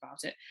excited about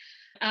it.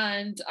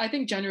 And I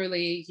think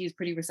generally he's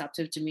pretty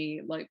receptive to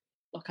me, like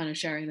kind of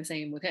sharing the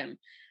same with him.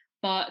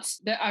 But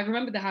I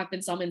remember there have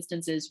been some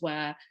instances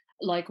where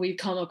like we've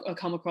come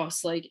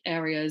across like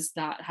areas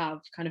that have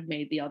kind of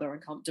made the other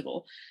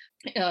uncomfortable.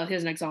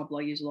 Here's an example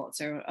I use a lot.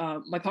 So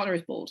my partner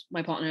is bald.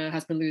 My partner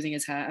has been losing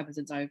his hair ever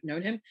since I've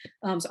known him.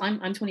 So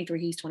I'm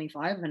 23, he's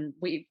 25, and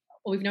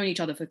we've known each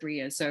other for 3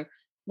 years. So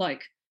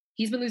like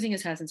he's been losing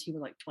his hair since he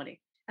was like 20.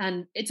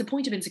 And it's a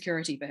point of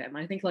insecurity for him.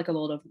 I think like a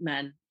lot of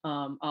men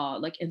are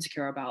like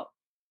insecure about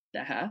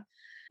their hair.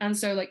 And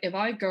so like if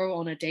I go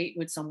on a date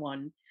with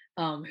someone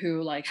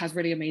who like has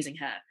really amazing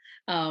hair,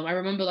 I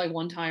remember like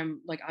one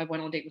time, like I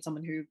went on a date with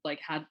someone who like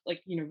had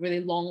like,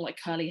 really long, like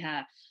curly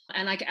hair.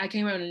 And I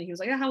came around and he was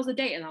like, yeah, how was the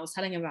date? And I was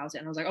telling him about it.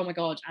 And I was like, oh my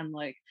God. And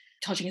like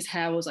touching his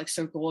hair was like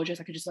so gorgeous.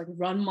 I could just like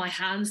run my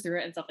hands through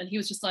it and stuff. And he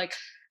was just like,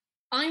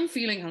 I'm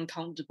feeling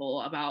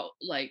uncomfortable about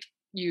like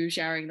you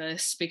sharing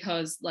this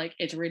because like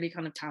it's really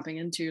kind of tapping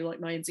into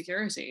like my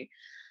insecurity.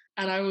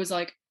 And I was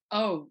like,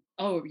 oh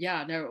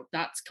yeah, no,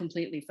 that's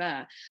completely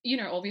fair.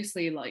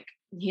 Obviously like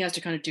he has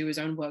to kind of do his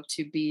own work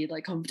to be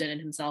like confident in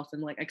himself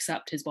and like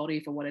accept his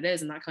body for what it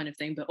is and that kind of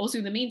thing. But also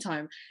in the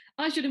meantime,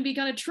 I shouldn't be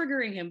kind of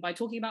triggering him by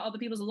talking about other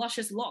people's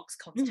luscious locks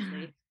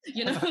constantly,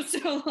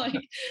 So like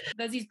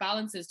there's these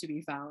balances to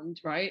be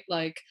found, right?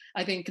 Like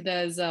I think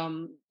there's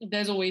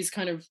always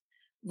kind of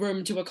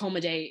room to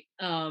accommodate,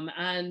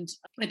 and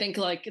I think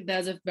like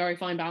there's a very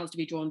fine balance to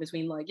be drawn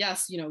between like,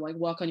 yes, like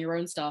work on your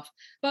own stuff,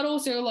 but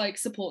also like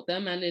support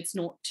them, and it's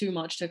not too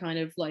much to kind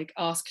of like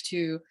ask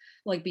to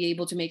like be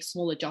able to make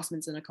small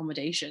adjustments and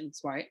accommodations,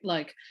 right?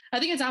 Like I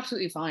think it's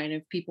absolutely fine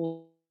if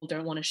people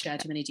don't want to share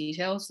too many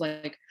details.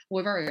 Like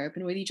we're very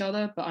open with each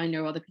other, but I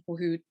know other people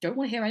who don't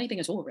want to hear anything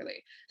at all,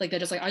 really. Like they're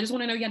just like, I just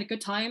want to know you had a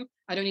good time.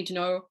 I don't need to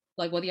know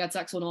like whether you had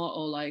sex or not,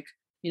 or like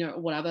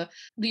whatever.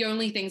 The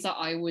only things that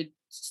I would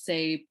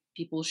say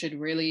people should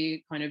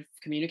really kind of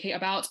communicate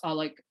about are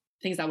like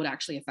things that would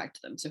actually affect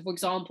them. So for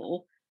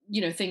example,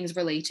 things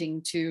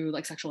relating to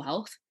like sexual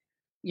health,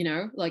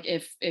 like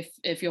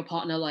if your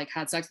partner like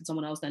had sex with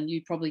someone else, then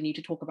you probably need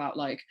to talk about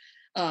like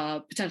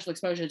potential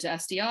exposure to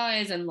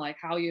STIs and like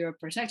how you're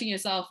protecting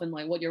yourself and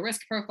like what your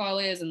risk profile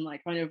is and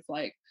like kind of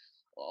like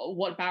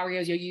what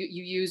barriers you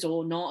use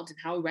or not, and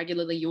how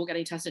regularly you're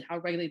getting tested, how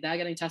regularly they're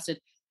getting tested,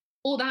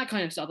 all that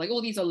kind of stuff. Like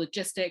all these are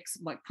logistics,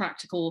 like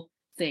practical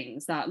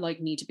things that like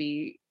need to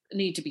be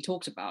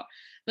talked about.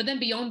 But then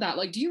beyond that,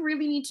 like, do you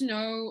really need to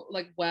know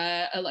like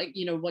where like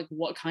like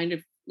what kind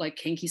of like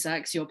kinky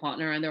sex your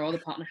partner and their other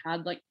partner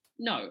had? Like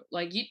no,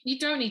 like you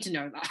don't need to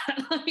know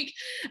that. Like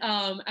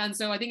and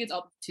so I think it's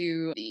up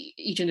to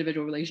each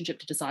individual relationship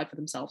to decide for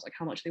themselves like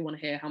how much they want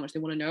to hear, how much they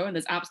want to know. And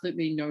there's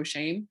absolutely no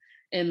shame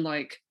in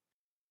like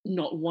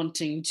not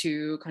wanting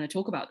to kind of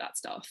talk about that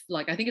stuff.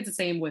 Like I think it's the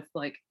same with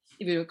like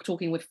if you're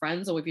talking with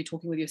friends or if you're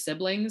talking with your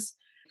siblings.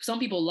 Some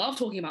people love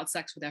talking about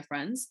sex with their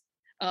friends.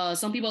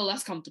 Some people are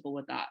less comfortable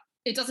with that.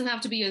 It doesn't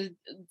have to be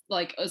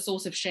a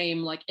source of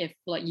shame, like if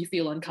like you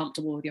feel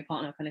uncomfortable with your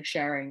partner kind of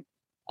sharing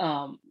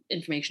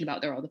information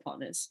about their other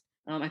partners.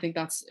 I think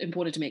that's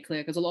important to make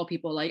clear, because a lot of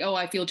people are like, oh,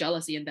 I feel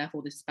jealousy and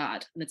therefore this is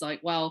bad. And it's like,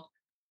 well,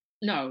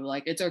 no,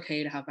 like it's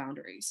okay to have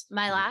boundaries.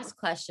 My last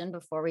question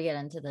before we get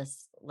into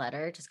this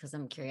letter, just because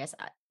I'm curious,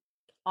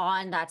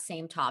 on that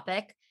same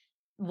topic,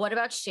 what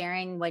about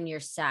sharing when you're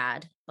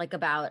sad, like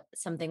about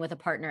something with a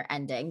partner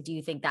ending? Do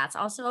you think that's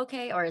also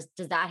okay? Or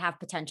does that have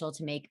potential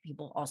to make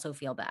people also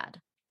feel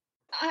bad?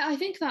 I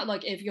think that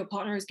like if your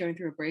partner is going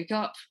through a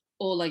breakup,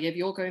 or like if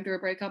you're going through a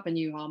breakup and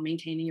you are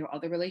maintaining your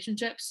other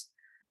relationships,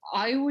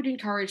 I would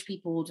encourage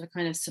people to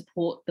kind of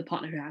support the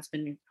partner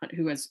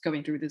who is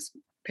going through this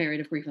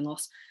period of grief and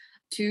loss,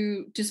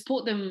 to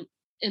support them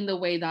in the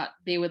way that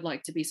they would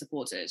like to be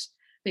supported.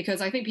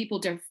 Because I think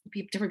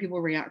different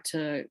people react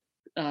to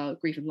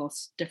grief and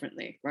loss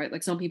differently, right?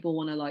 Like some people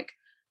want to like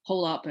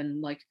hole up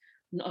and like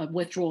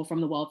withdraw from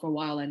the world for a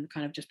while and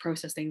kind of just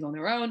process things on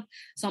their own.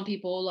 Some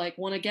people like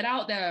want to get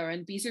out there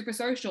and be super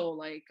social.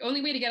 Like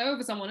only way to get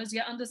over someone is to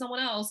get under someone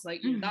else,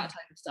 like you know, that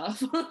type of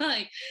stuff.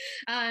 Like,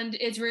 and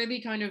it's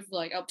really kind of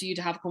like up to you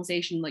to have a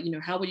conversation. Like, you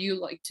know, how would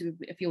you like to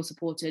feel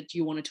supported? Do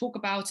you want to talk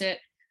about it?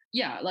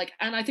 Yeah, like,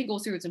 and I think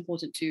also it's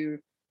important to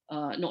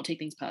not take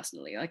things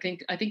personally. I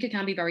think it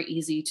can be very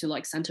easy to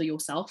like center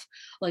yourself.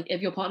 Like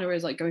if your partner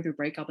is like going through a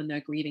breakup and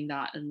they're grieving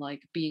that and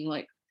like being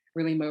like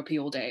really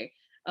mopey all day,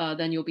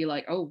 then you'll be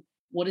like, oh,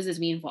 what does this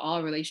mean for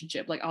our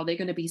relationship? Like, are they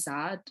going to be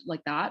sad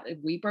like that if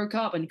we broke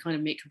up? And kind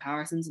of make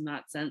comparisons in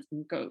that sense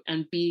and go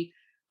and be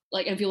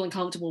like and feel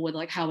uncomfortable with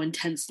like how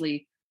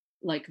intensely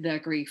like their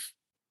grief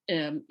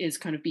is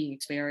kind of being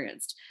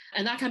experienced.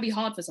 And that can be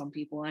hard for some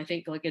people. And I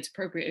think like it's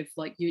appropriate if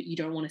like you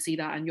don't want to see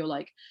that and you're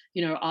like,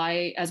 you know,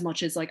 I, as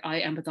much as like I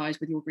empathize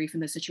with your grief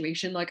in this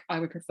situation, like I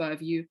would prefer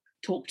if you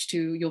talked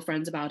to your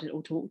friends about it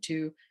or talk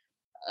to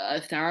a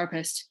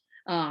therapist,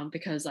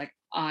 because like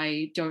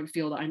I don't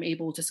feel that I'm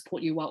able to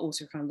support you while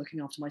also kind of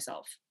looking after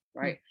myself,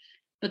 right?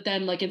 But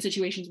then like in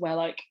situations where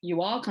like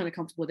you are kind of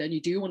comfortable with it and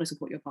you do want to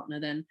support your partner,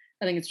 then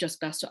I think it's just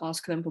best to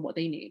ask them for what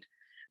they need.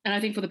 And I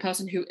think for the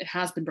person who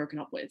has been broken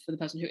up with, for the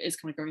person who is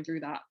kind of going through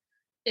that,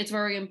 it's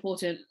very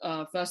important,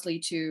 firstly,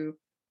 to,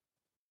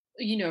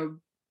 you know,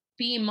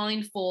 be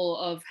mindful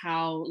of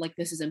how like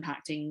this is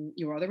impacting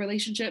your other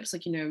relationships.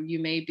 Like, you know, you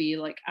may be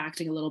like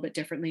acting a little bit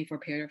differently for a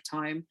period of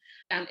time.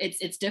 And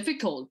it's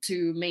difficult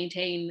to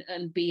maintain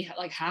and be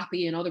like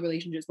happy in other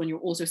relationships when you're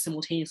also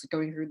simultaneously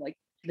going through like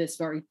this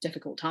very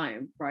difficult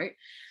time, right?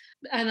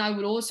 And I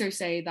would also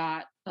say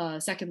that,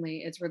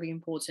 secondly, it's really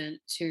important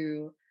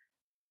to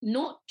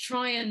not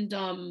try and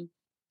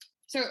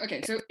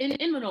so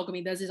in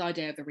monogamy there's this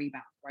idea of the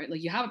rebound, right?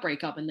 Like you have a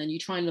breakup and then you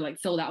try and like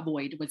fill that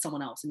void with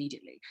someone else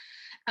immediately.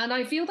 And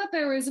I feel that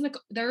there is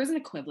an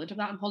equivalent of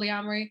that in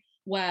polyamory,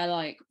 where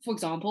like, for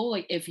example,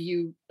 like if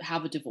you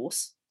have a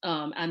divorce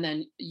and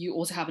then you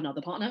also have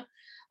another partner,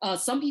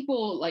 some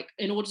people like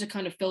in order to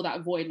kind of fill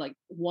that void like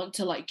want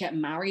to like get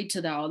married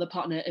to their other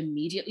partner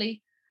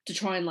immediately to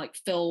try and like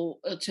fill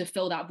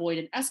that void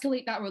and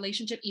escalate that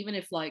relationship, even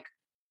if like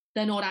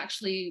they're not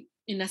actually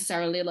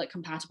necessarily like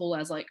compatible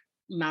as like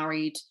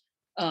married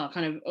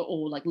kind of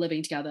or like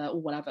living together or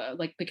whatever,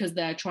 like because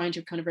they're trying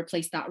to kind of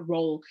replace that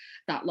role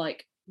that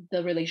like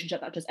the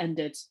relationship that just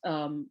ended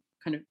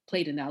kind of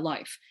played in their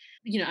life.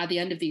 You know, at the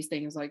end of these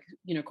things, like,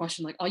 you know,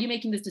 question like, are you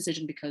making this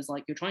decision because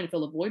like you're trying to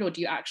fill a void, or do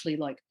you actually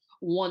like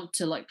want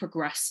to like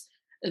progress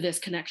this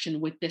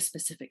connection with this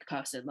specific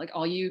person? Like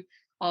are you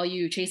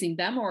chasing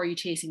them, or are you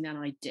chasing an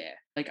idea?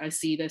 Like I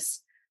see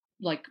this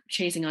like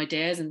chasing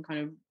ideas and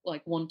kind of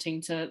like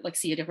wanting to like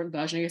see a different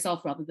version of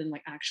yourself rather than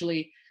like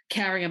actually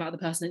caring about the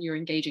person that you're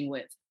engaging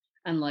with,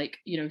 and like,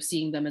 you know,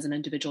 seeing them as an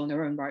individual in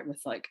their own right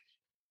with like,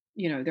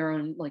 you know, their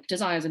own like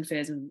desires and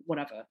fears and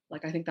whatever.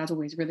 Like I think that's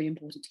always really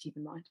important to keep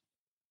in mind.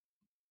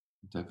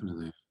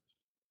 Definitely.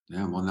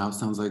 Yeah, well, now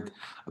sounds like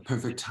a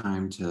perfect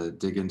time to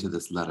dig into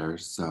this letter.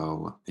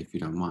 So if you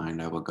don't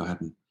mind, I will go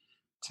ahead and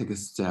take a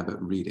stab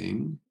at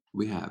reading.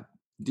 We have,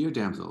 Dear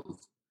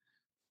Damsels,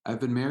 I've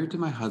been married to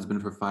my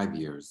husband for 5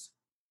 years.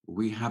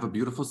 We have a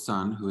beautiful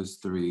son who is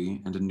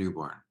 3 and a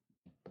newborn.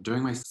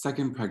 During my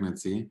second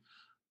pregnancy,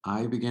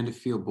 I began to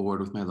feel bored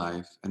with my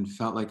life and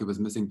felt like it was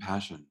missing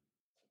passion.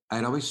 I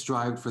had always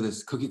strived for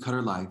this cookie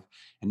cutter life,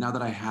 and now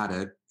that I had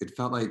it, it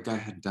felt like I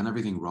had done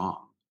everything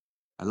wrong.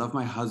 I love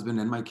my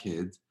husband and my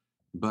kids,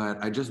 but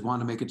I just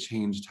want to make a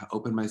change to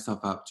open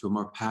myself up to a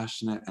more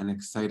passionate and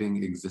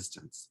exciting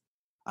existence.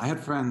 I had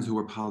friends who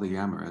were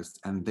polyamorous,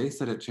 and they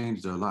said it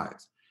changed their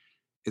lives.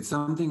 It's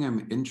something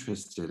I'm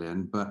interested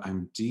in, but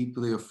I'm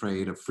deeply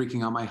afraid of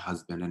freaking out my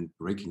husband and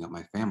breaking up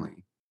my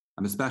family.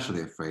 I'm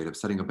especially afraid of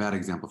setting a bad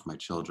example for my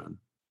children.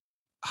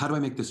 How do I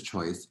make this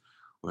choice,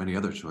 or any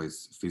other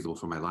choice feasible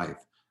for my life,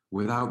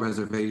 without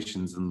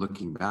reservations and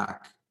looking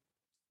back?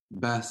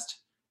 Best,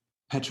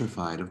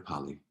 Petrified of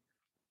Poly.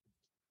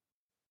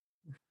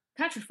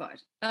 Petrified.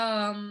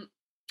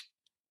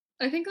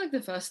 I think like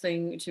the first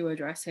thing to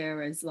address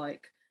here is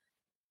like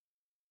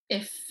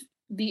if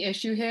the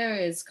issue here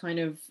is kind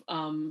of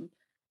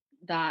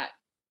that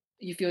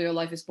you feel your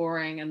life is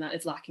boring and that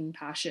it's lacking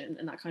passion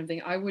and that kind of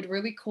thing, I would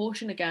really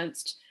caution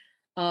against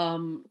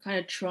kind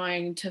of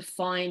trying to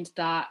find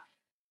that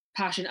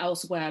passion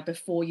elsewhere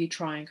before you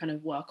try and kind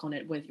of work on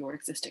it with your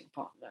existing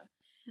partner.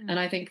 And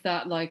I think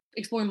that like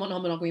exploring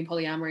non-monogamy and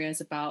polyamory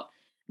is about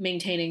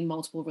maintaining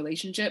multiple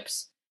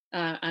relationships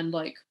and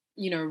like,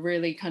 you know,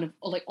 really kind of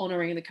like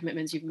honoring the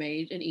commitments you've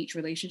made in each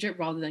relationship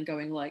rather than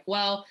going like,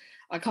 well,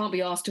 I can't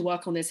be asked to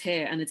work on this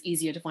here and it's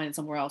easier to find it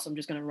somewhere else. I'm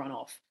just going to run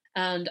off.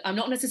 And I'm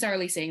not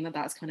necessarily saying that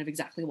that's kind of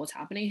exactly what's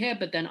happening here,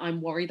 but then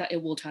I'm worried that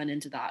it will turn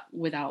into that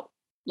without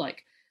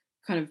like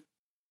kind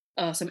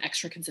of some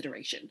extra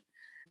consideration.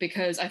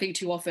 Because I think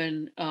too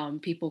often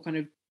people kind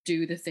of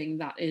do the thing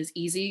that is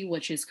easy,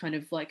 which is kind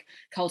of like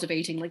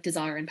cultivating like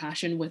desire and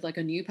passion with like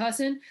a new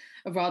person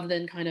rather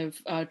than kind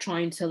of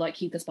trying to like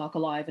keep the spark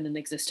alive in an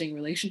existing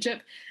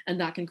relationship. And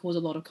that can cause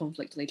a lot of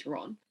conflict later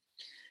on.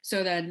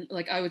 So then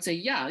like I would say,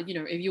 yeah, you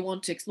know, if you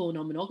want to explore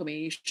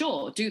non-monogamy,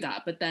 sure, do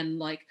that. But then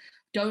like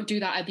don't do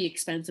that at the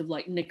expense of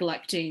like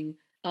neglecting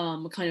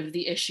kind of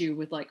the issue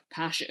with like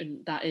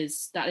passion that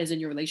is in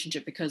your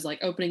relationship, because like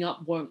opening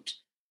up won't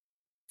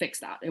fix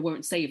that. It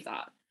won't save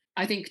that.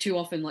 I think too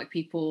often like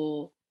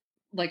people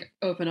like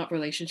open up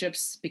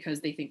relationships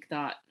because they think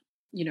that,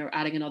 you know,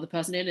 adding another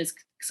person in is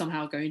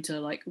somehow going to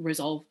like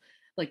resolve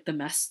like the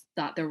mess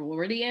that they're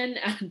already in,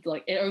 and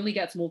like it only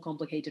gets more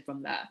complicated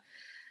from there.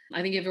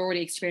 I think if you're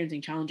already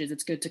experiencing challenges,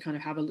 it's good to kind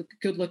of have a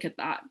good look at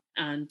that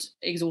and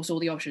exhaust all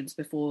the options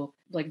before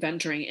like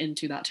venturing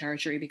into that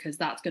territory, because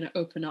that's going to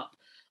open up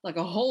like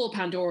a whole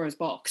Pandora's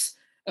box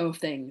of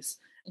things,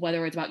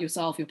 whether it's about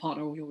yourself, your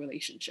partner, or your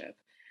relationship.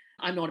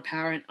 I'm not a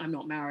parent, I'm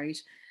not married,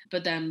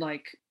 but then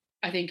like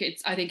I think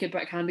it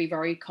can be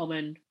very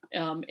common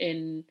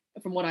in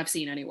from what I've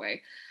seen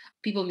anyway.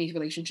 People in these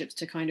relationships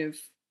to kind of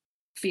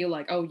feel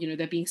like, oh, you know,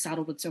 they're being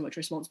saddled with so much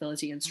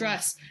responsibility and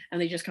stress, and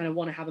they just kind of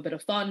want to have a bit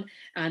of fun,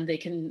 and they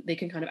can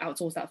kind of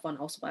outsource that fun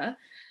elsewhere.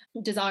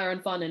 Desire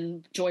and fun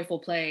and joyful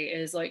play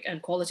is like,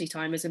 and quality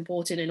time is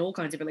important in all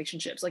kinds of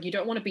relationships. Like you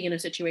don't want to be in a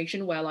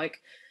situation where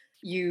like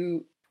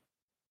you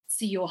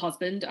see your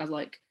husband as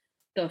like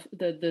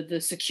the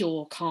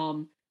secure,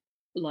 calm,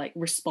 like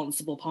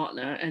responsible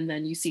partner, and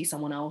then you see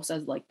someone else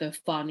as like the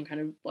fun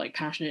kind of like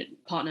passionate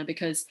partner,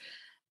 because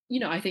you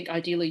know, I think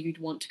ideally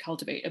you'd want to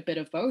cultivate a bit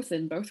of both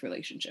in both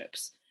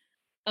relationships.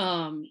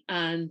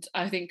 And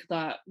I think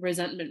that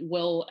resentment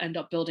will end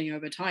up building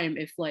over time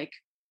if like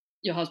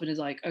your husband is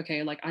like,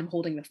 okay, like I'm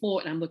holding the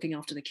fort and I'm looking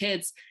after the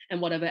kids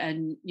and whatever,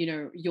 and you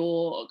know,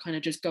 you're kind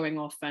of just going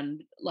off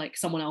and like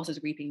someone else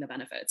is reaping the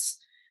benefits.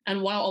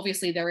 And while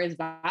obviously there is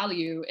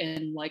value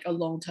in like a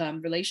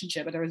long-term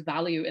relationship, but there is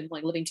value in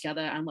like living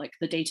together and like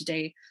the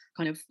day-to-day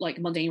kind of like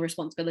mundane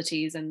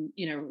responsibilities and,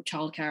 you know,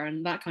 childcare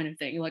and that kind of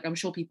thing. Like I'm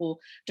sure people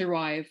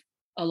derive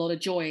a lot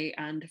of joy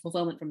and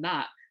fulfillment from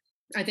that.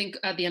 I think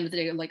at the end of the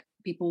day, like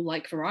people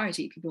like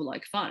variety, people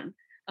like fun.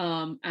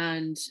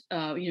 And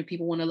you know,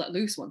 people want to let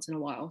loose once in a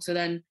while. So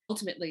then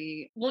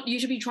ultimately what you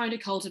should be trying to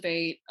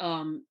cultivate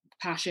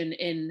passion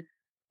in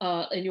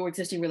your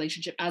existing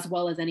relationship as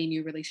well as any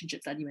new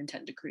relationships that you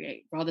intend to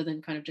create, rather than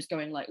kind of just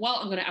going like, well,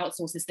 I'm going to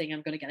outsource this thing,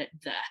 I'm going to get it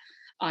there.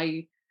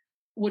 I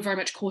would very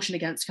much caution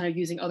against kind of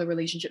using other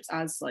relationships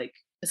as like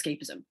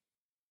escapism.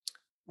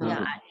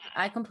 Yeah,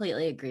 I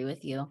completely agree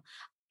with you.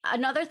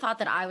 Another thought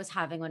that I was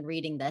having when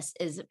reading this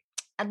is,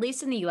 at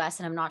least in the US,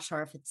 and I'm not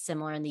sure if it's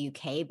similar in the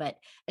UK, but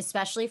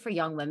especially for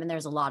young women,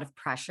 there's a lot of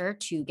pressure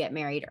to get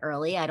married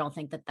early. I don't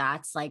think that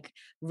that's like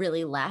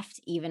really left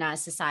even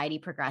as society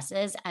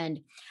progresses. And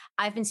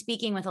I've been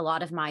speaking with a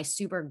lot of my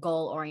super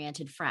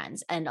goal-oriented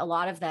friends, and a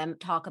lot of them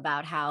talk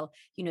about how,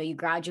 you know, you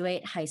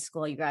graduate high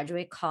school, you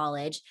graduate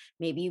college,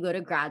 maybe you go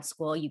to grad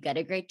school, you get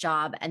a great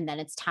job, and then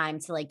it's time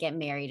to like get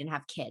married and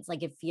have kids.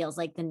 Like it feels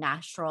like the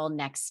natural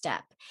next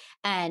step.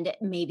 And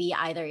maybe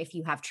either if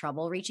you have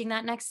trouble reaching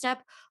that next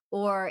step,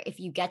 or if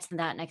you get to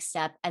that next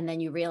step and then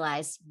you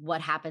realize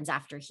what happens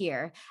after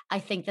here, I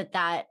think that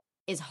that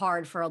is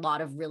hard for a lot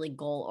of really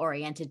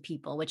goal-oriented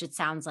people, which it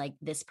sounds like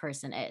this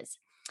person is.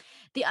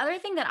 The other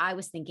thing that I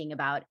was thinking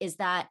about is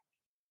that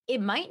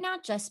it might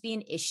not just be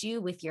an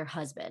issue with your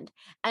husband.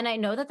 And I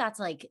know that that's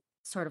like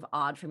sort of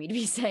odd for me to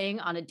be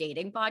saying on a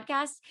dating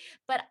podcast,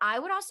 but I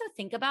would also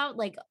think about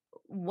like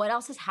what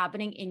else is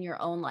happening in your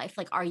own life.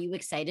 Like, are you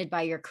excited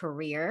by your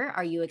career?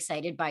 Are you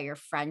excited by your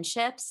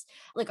friendships?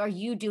 Like, are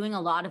you doing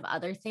a lot of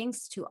other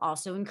things to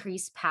also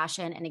increase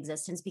passion and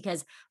existence?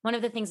 Because one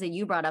of the things that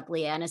you brought up,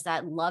 Leanne, is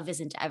that love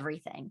isn't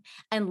everything,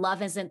 and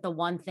love isn't the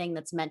one thing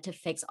that's meant to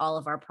fix all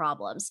of our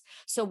problems.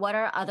 So what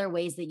are other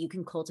ways that you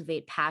can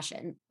cultivate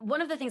passion?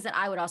 One of the things that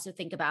I would also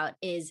think about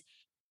is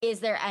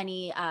there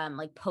any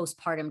like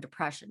postpartum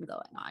depression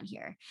going on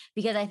here?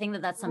 Because I think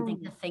that that's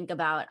something to think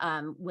about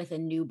with a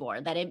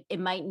newborn, that it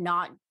might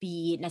not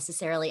be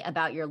necessarily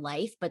about your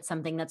life, but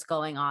something that's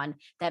going on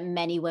that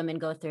many women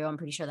go through. I'm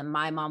pretty sure that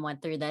my mom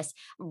went through this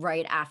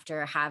right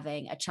after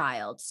having a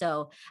child.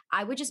 So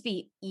I would just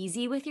be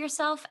easy with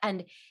yourself.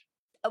 And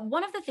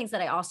one of the things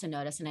that I also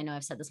notice, and I know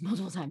I've said this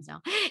multiple times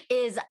now,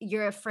 is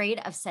you're afraid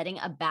of setting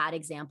a bad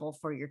example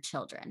for your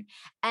children.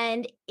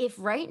 And if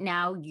right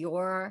now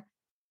you're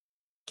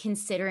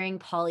considering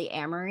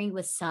polyamory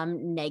with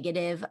some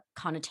negative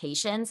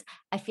connotations,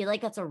 I feel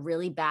like that's a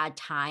really bad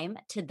time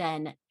to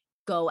then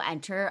go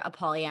enter a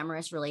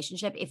polyamorous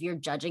relationship. If you're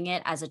judging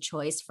it as a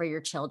choice for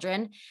your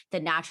children,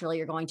 then naturally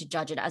you're going to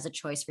judge it as a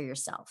choice for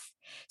yourself.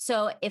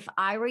 So if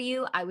I were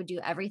you, I would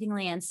do everything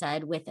Leanne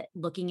said with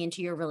looking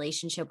into your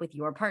relationship with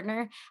your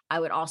partner.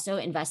 I would also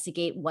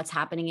investigate what's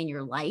happening in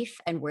your life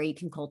and where you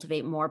can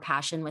cultivate more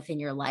passion within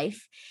your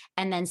life,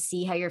 and then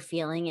see how you're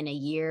feeling in a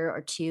year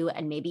or two,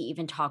 and maybe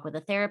even talk with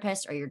a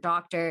therapist or your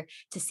doctor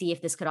to see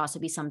if this could also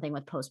be something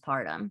with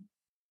postpartum.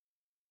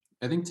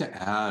 I think to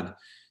add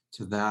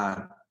to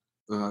that,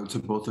 to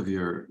both of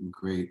your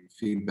great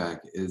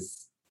feedback,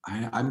 is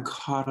I'm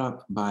caught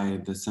up by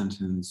the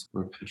sentence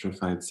where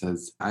Petrified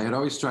says, I had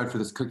always strived for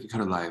this cookie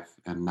cutter life,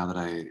 and now that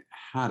I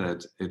had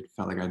it, it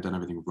felt like I'd done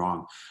everything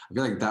wrong. I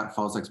feel like that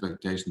false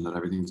expectation that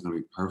everything's going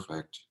to be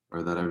perfect,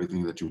 or that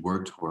everything that you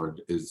work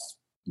toward is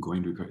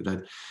going to be perfect.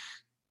 That,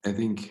 I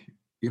think,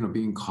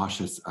 being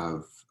cautious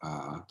of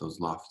those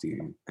lofty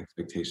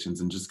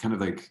expectations and just kind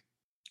of like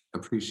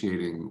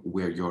appreciating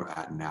where you're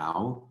at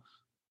now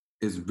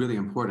is really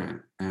important.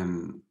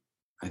 And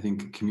I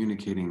think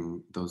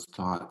communicating those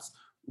thoughts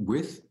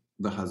with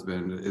the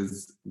husband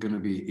is going to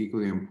be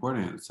equally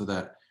important, so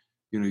that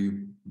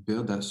you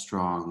build that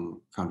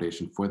strong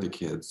foundation for the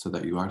kids, so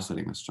that you are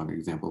setting a strong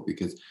example.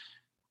 Because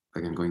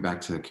again, going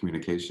back to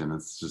communication,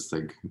 it's just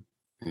like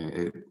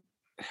it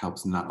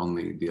helps not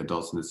only the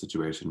adults in this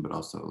situation but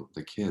also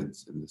the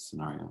kids in this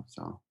scenario.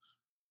 So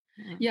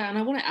yeah, and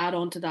I want to add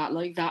on to that,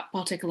 like that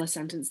particular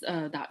sentence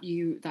that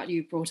you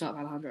brought up,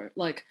 Alejandro.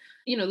 Like,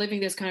 living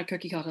this kind of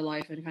cookie cutter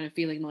life and kind of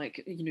feeling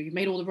like you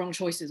made all the wrong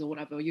choices or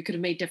whatever. You could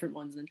have made different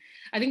ones, and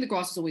I think the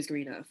grass is always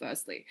greener.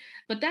 Firstly,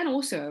 but then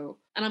also,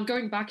 and I'm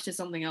going back to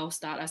something else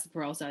that Esther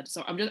Perel said.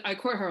 So I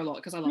quote her a lot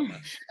because I love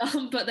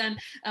her. But then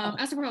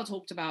Esther Perel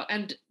talked about,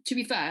 and to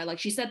be fair, like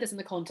she said this in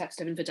the context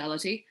of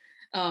infidelity.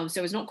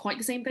 So it's not quite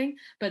the same thing,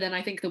 but then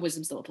I think the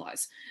wisdom still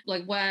applies.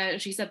 Like where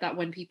she said that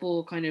when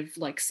people kind of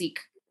like seek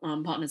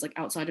partners like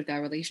outside of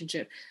their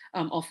relationship,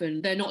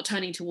 often they're not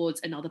turning towards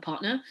another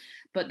partner,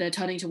 but they're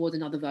turning towards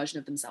another version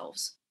of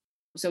themselves.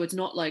 So it's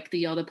not like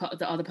the other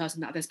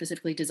person that they're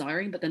specifically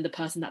desiring, but then the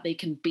person that they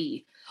can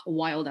be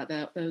while that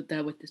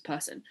they're with this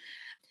person.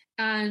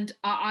 And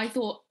I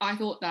thought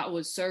that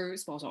was so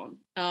spot on.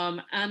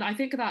 And I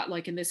think that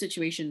like in this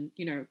situation,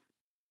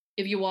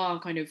 if you are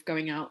kind of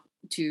going out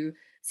to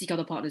seek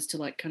other partners to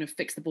like kind of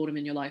fix the boredom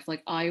in your life,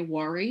 like I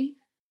worry,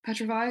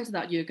 Petrified,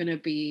 that you're going to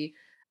be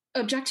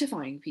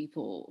objectifying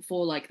people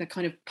for like the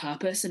kind of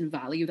purpose and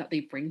value that they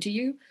bring to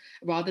you,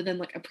 rather than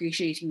like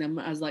appreciating them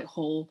as like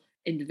whole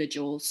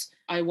individuals.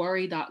 I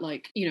worry that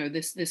like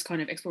this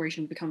kind of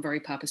exploration will become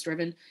very purpose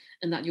driven,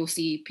 and that you'll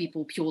see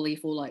people purely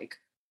for like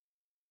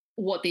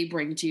what they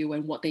bring to you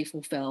and what they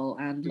fulfill,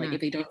 and like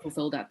if they don't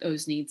fulfill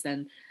those needs,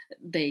 then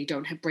they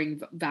don't bring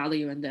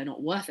value and they're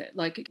not worth it.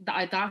 Like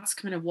that's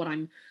kind of what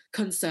I'm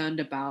concerned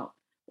about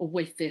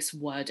with this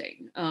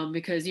wording,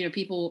 because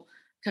people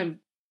kind of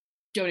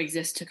don't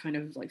exist to kind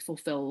of like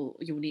fulfill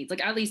your needs.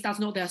 Like at least that's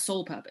not their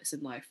sole purpose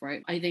in life,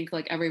 right? I think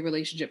like every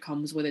relationship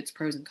comes with its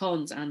pros and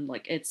cons, and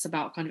like it's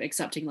about kind of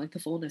accepting like the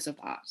fullness of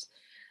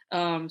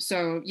that.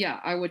 So yeah,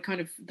 I would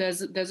kind of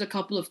there's a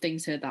couple of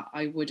things here that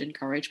I would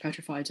encourage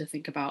Petrified to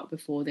think about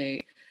before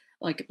they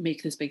like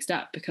make this big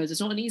step, because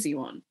it's not an easy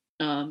one.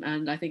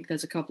 And I think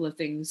there's a couple of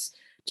things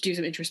to do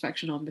some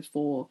introspection on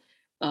before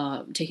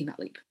taking that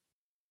leap.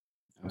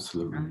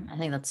 absolutely. I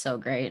think that's so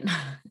great.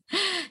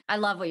 I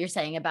love what you're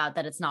saying about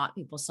that it's not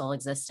people's sole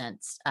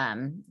existence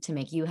to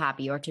make you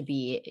happy or to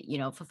be,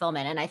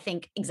 fulfillment. And I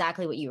think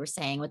exactly what you were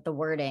saying with the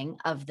wording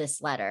of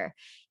this letter,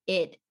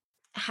 it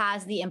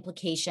has the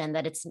implication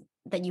that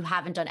that you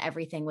haven't done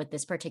everything with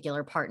this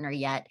particular partner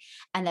yet,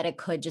 and that it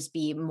could just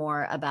be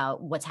more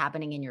about what's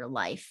happening in your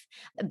life.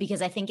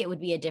 Because I think it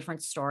would be a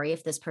different story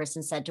if this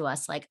person said to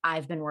us, like,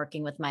 I've been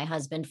working with my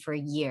husband for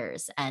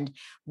years and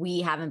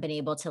we haven't been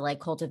able to like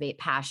cultivate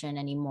passion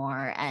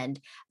anymore, and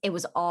it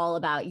was all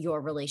about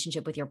your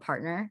relationship with your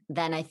partner.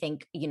 Then I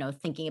think,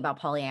 thinking about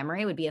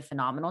polyamory would be a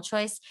phenomenal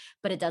choice,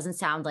 but it doesn't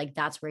sound like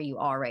that's where you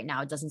are right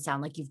now. It doesn't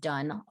sound like you've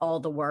done all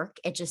the work.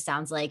 It just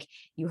sounds like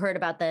you heard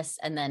about this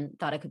and then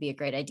thought it could be a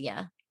great idea.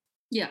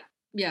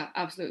 Yeah,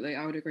 absolutely.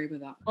 I would agree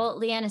with that. Well,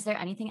 Leanne, is there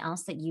anything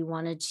else that you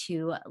wanted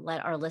to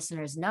let our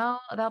listeners know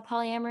about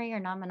polyamory or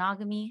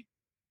non-monogamy?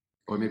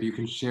 Or maybe you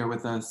can share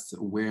with us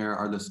where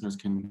our listeners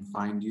can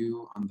find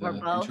you on the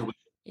interweb.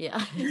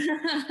 Yeah.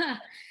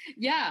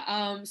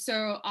 Yeah.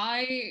 So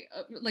I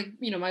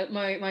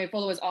my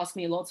followers ask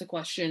me lots of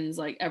questions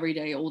like every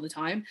day, all the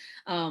time.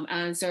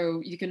 And so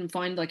you can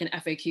find like an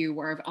FAQ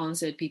where I've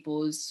answered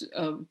people's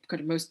kind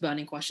of most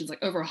burning questions,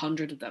 like over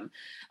 100 of them,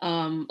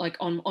 like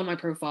on my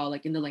profile,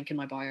 like in the link in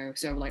my bio.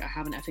 So like I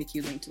have an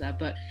FAQ link to that.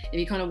 But if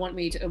you kind of want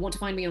to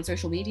find me on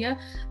social media,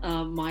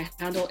 my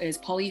handle is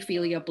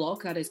Polyphilia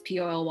Blog. That is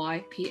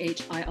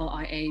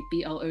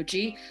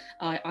POLYPHILIABLOG.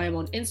 I am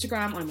on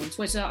Instagram, I'm on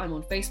Twitter, I'm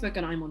on Facebook,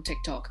 and I'm on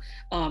TikTok,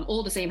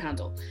 all the same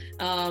handle.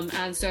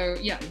 And so,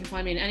 yeah, you can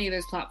find me in any of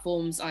those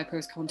platforms. I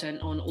post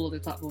content on all of the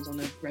platforms on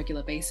a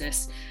regular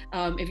basis.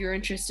 If you're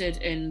interested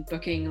in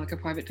booking like a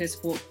private peer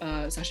support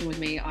session with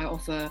me, I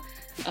offer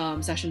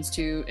sessions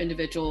to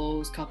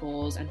individuals,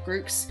 couples, and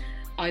groups,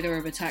 either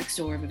over text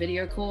or over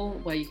video call,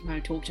 where you can kind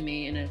of talk to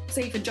me in a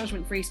safe and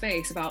judgment-free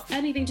space about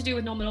anything to do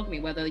with non-monogamy,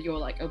 whether you're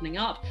like opening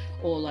up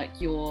or like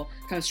you're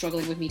kind of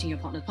struggling with meeting your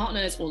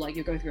partners, or like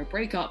you're going through a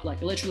breakup,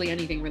 like literally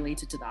anything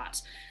related to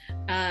that.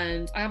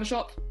 And I have a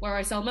shop where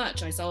I sell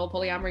merch. I sell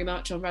polyamory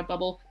merch on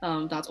Redbubble.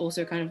 That's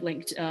also kind of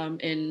linked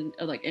in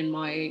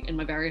my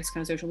various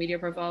kind of social media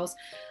profiles.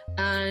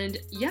 And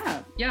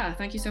yeah,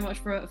 thank you so much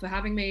for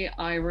having me.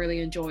 I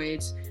really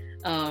enjoyed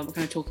kind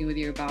of talking with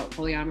you about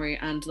polyamory,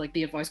 and like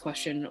the advice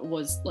question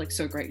was like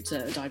so great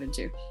to dive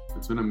into.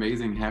 It's been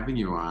amazing having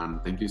you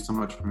on. Thank you so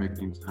much for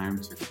making time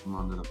to come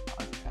onto the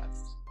podcast.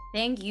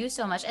 Thank you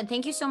so much. And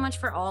thank you so much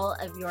for all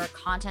of your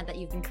content that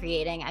you've been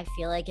creating. I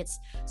feel like it's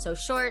so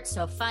short,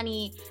 so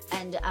funny,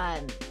 and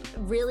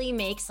really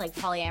makes like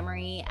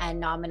polyamory and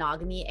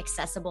non-monogamy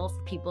accessible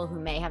for people who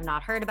may have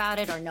not heard about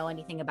it or know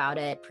anything about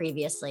it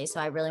previously. So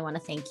I really want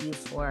to thank you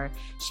for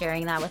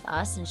sharing that with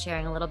us and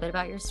sharing a little bit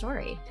about your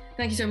story.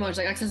 Thank you so much.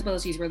 Like,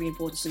 accessibility is really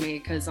important to me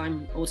because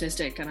I'm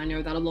autistic, and I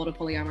know that a lot of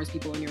polyamorous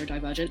people are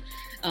neurodivergent.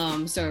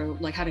 So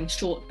like having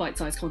short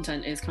bite-sized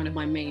content is kind of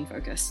my main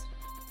focus.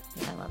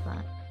 Yeah, I love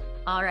that.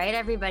 All right,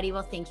 everybody.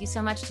 Well, thank you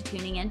so much for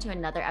tuning in to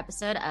another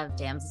episode of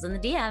Damsels in the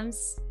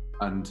DMs.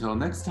 Until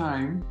next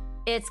time.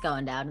 It's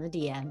going down in the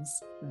DMs.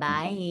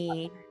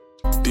 Bye.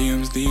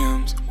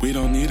 DMs, we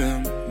don't need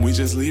them. We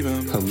just leave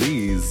them.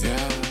 Please.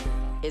 Yeah.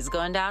 It's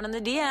going down in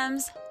the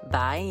DMs.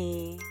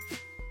 Bye.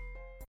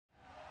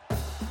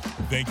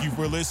 Thank you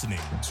for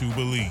listening to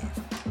Believe.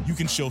 You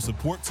can show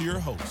support to your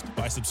host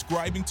by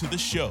subscribing to the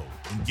show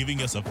and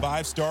giving us a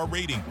 5-star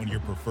rating on your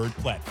preferred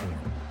platform.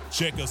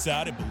 Check us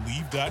out at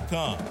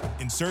Believe.com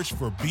and search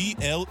for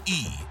BLEAV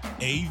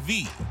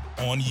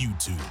on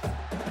YouTube.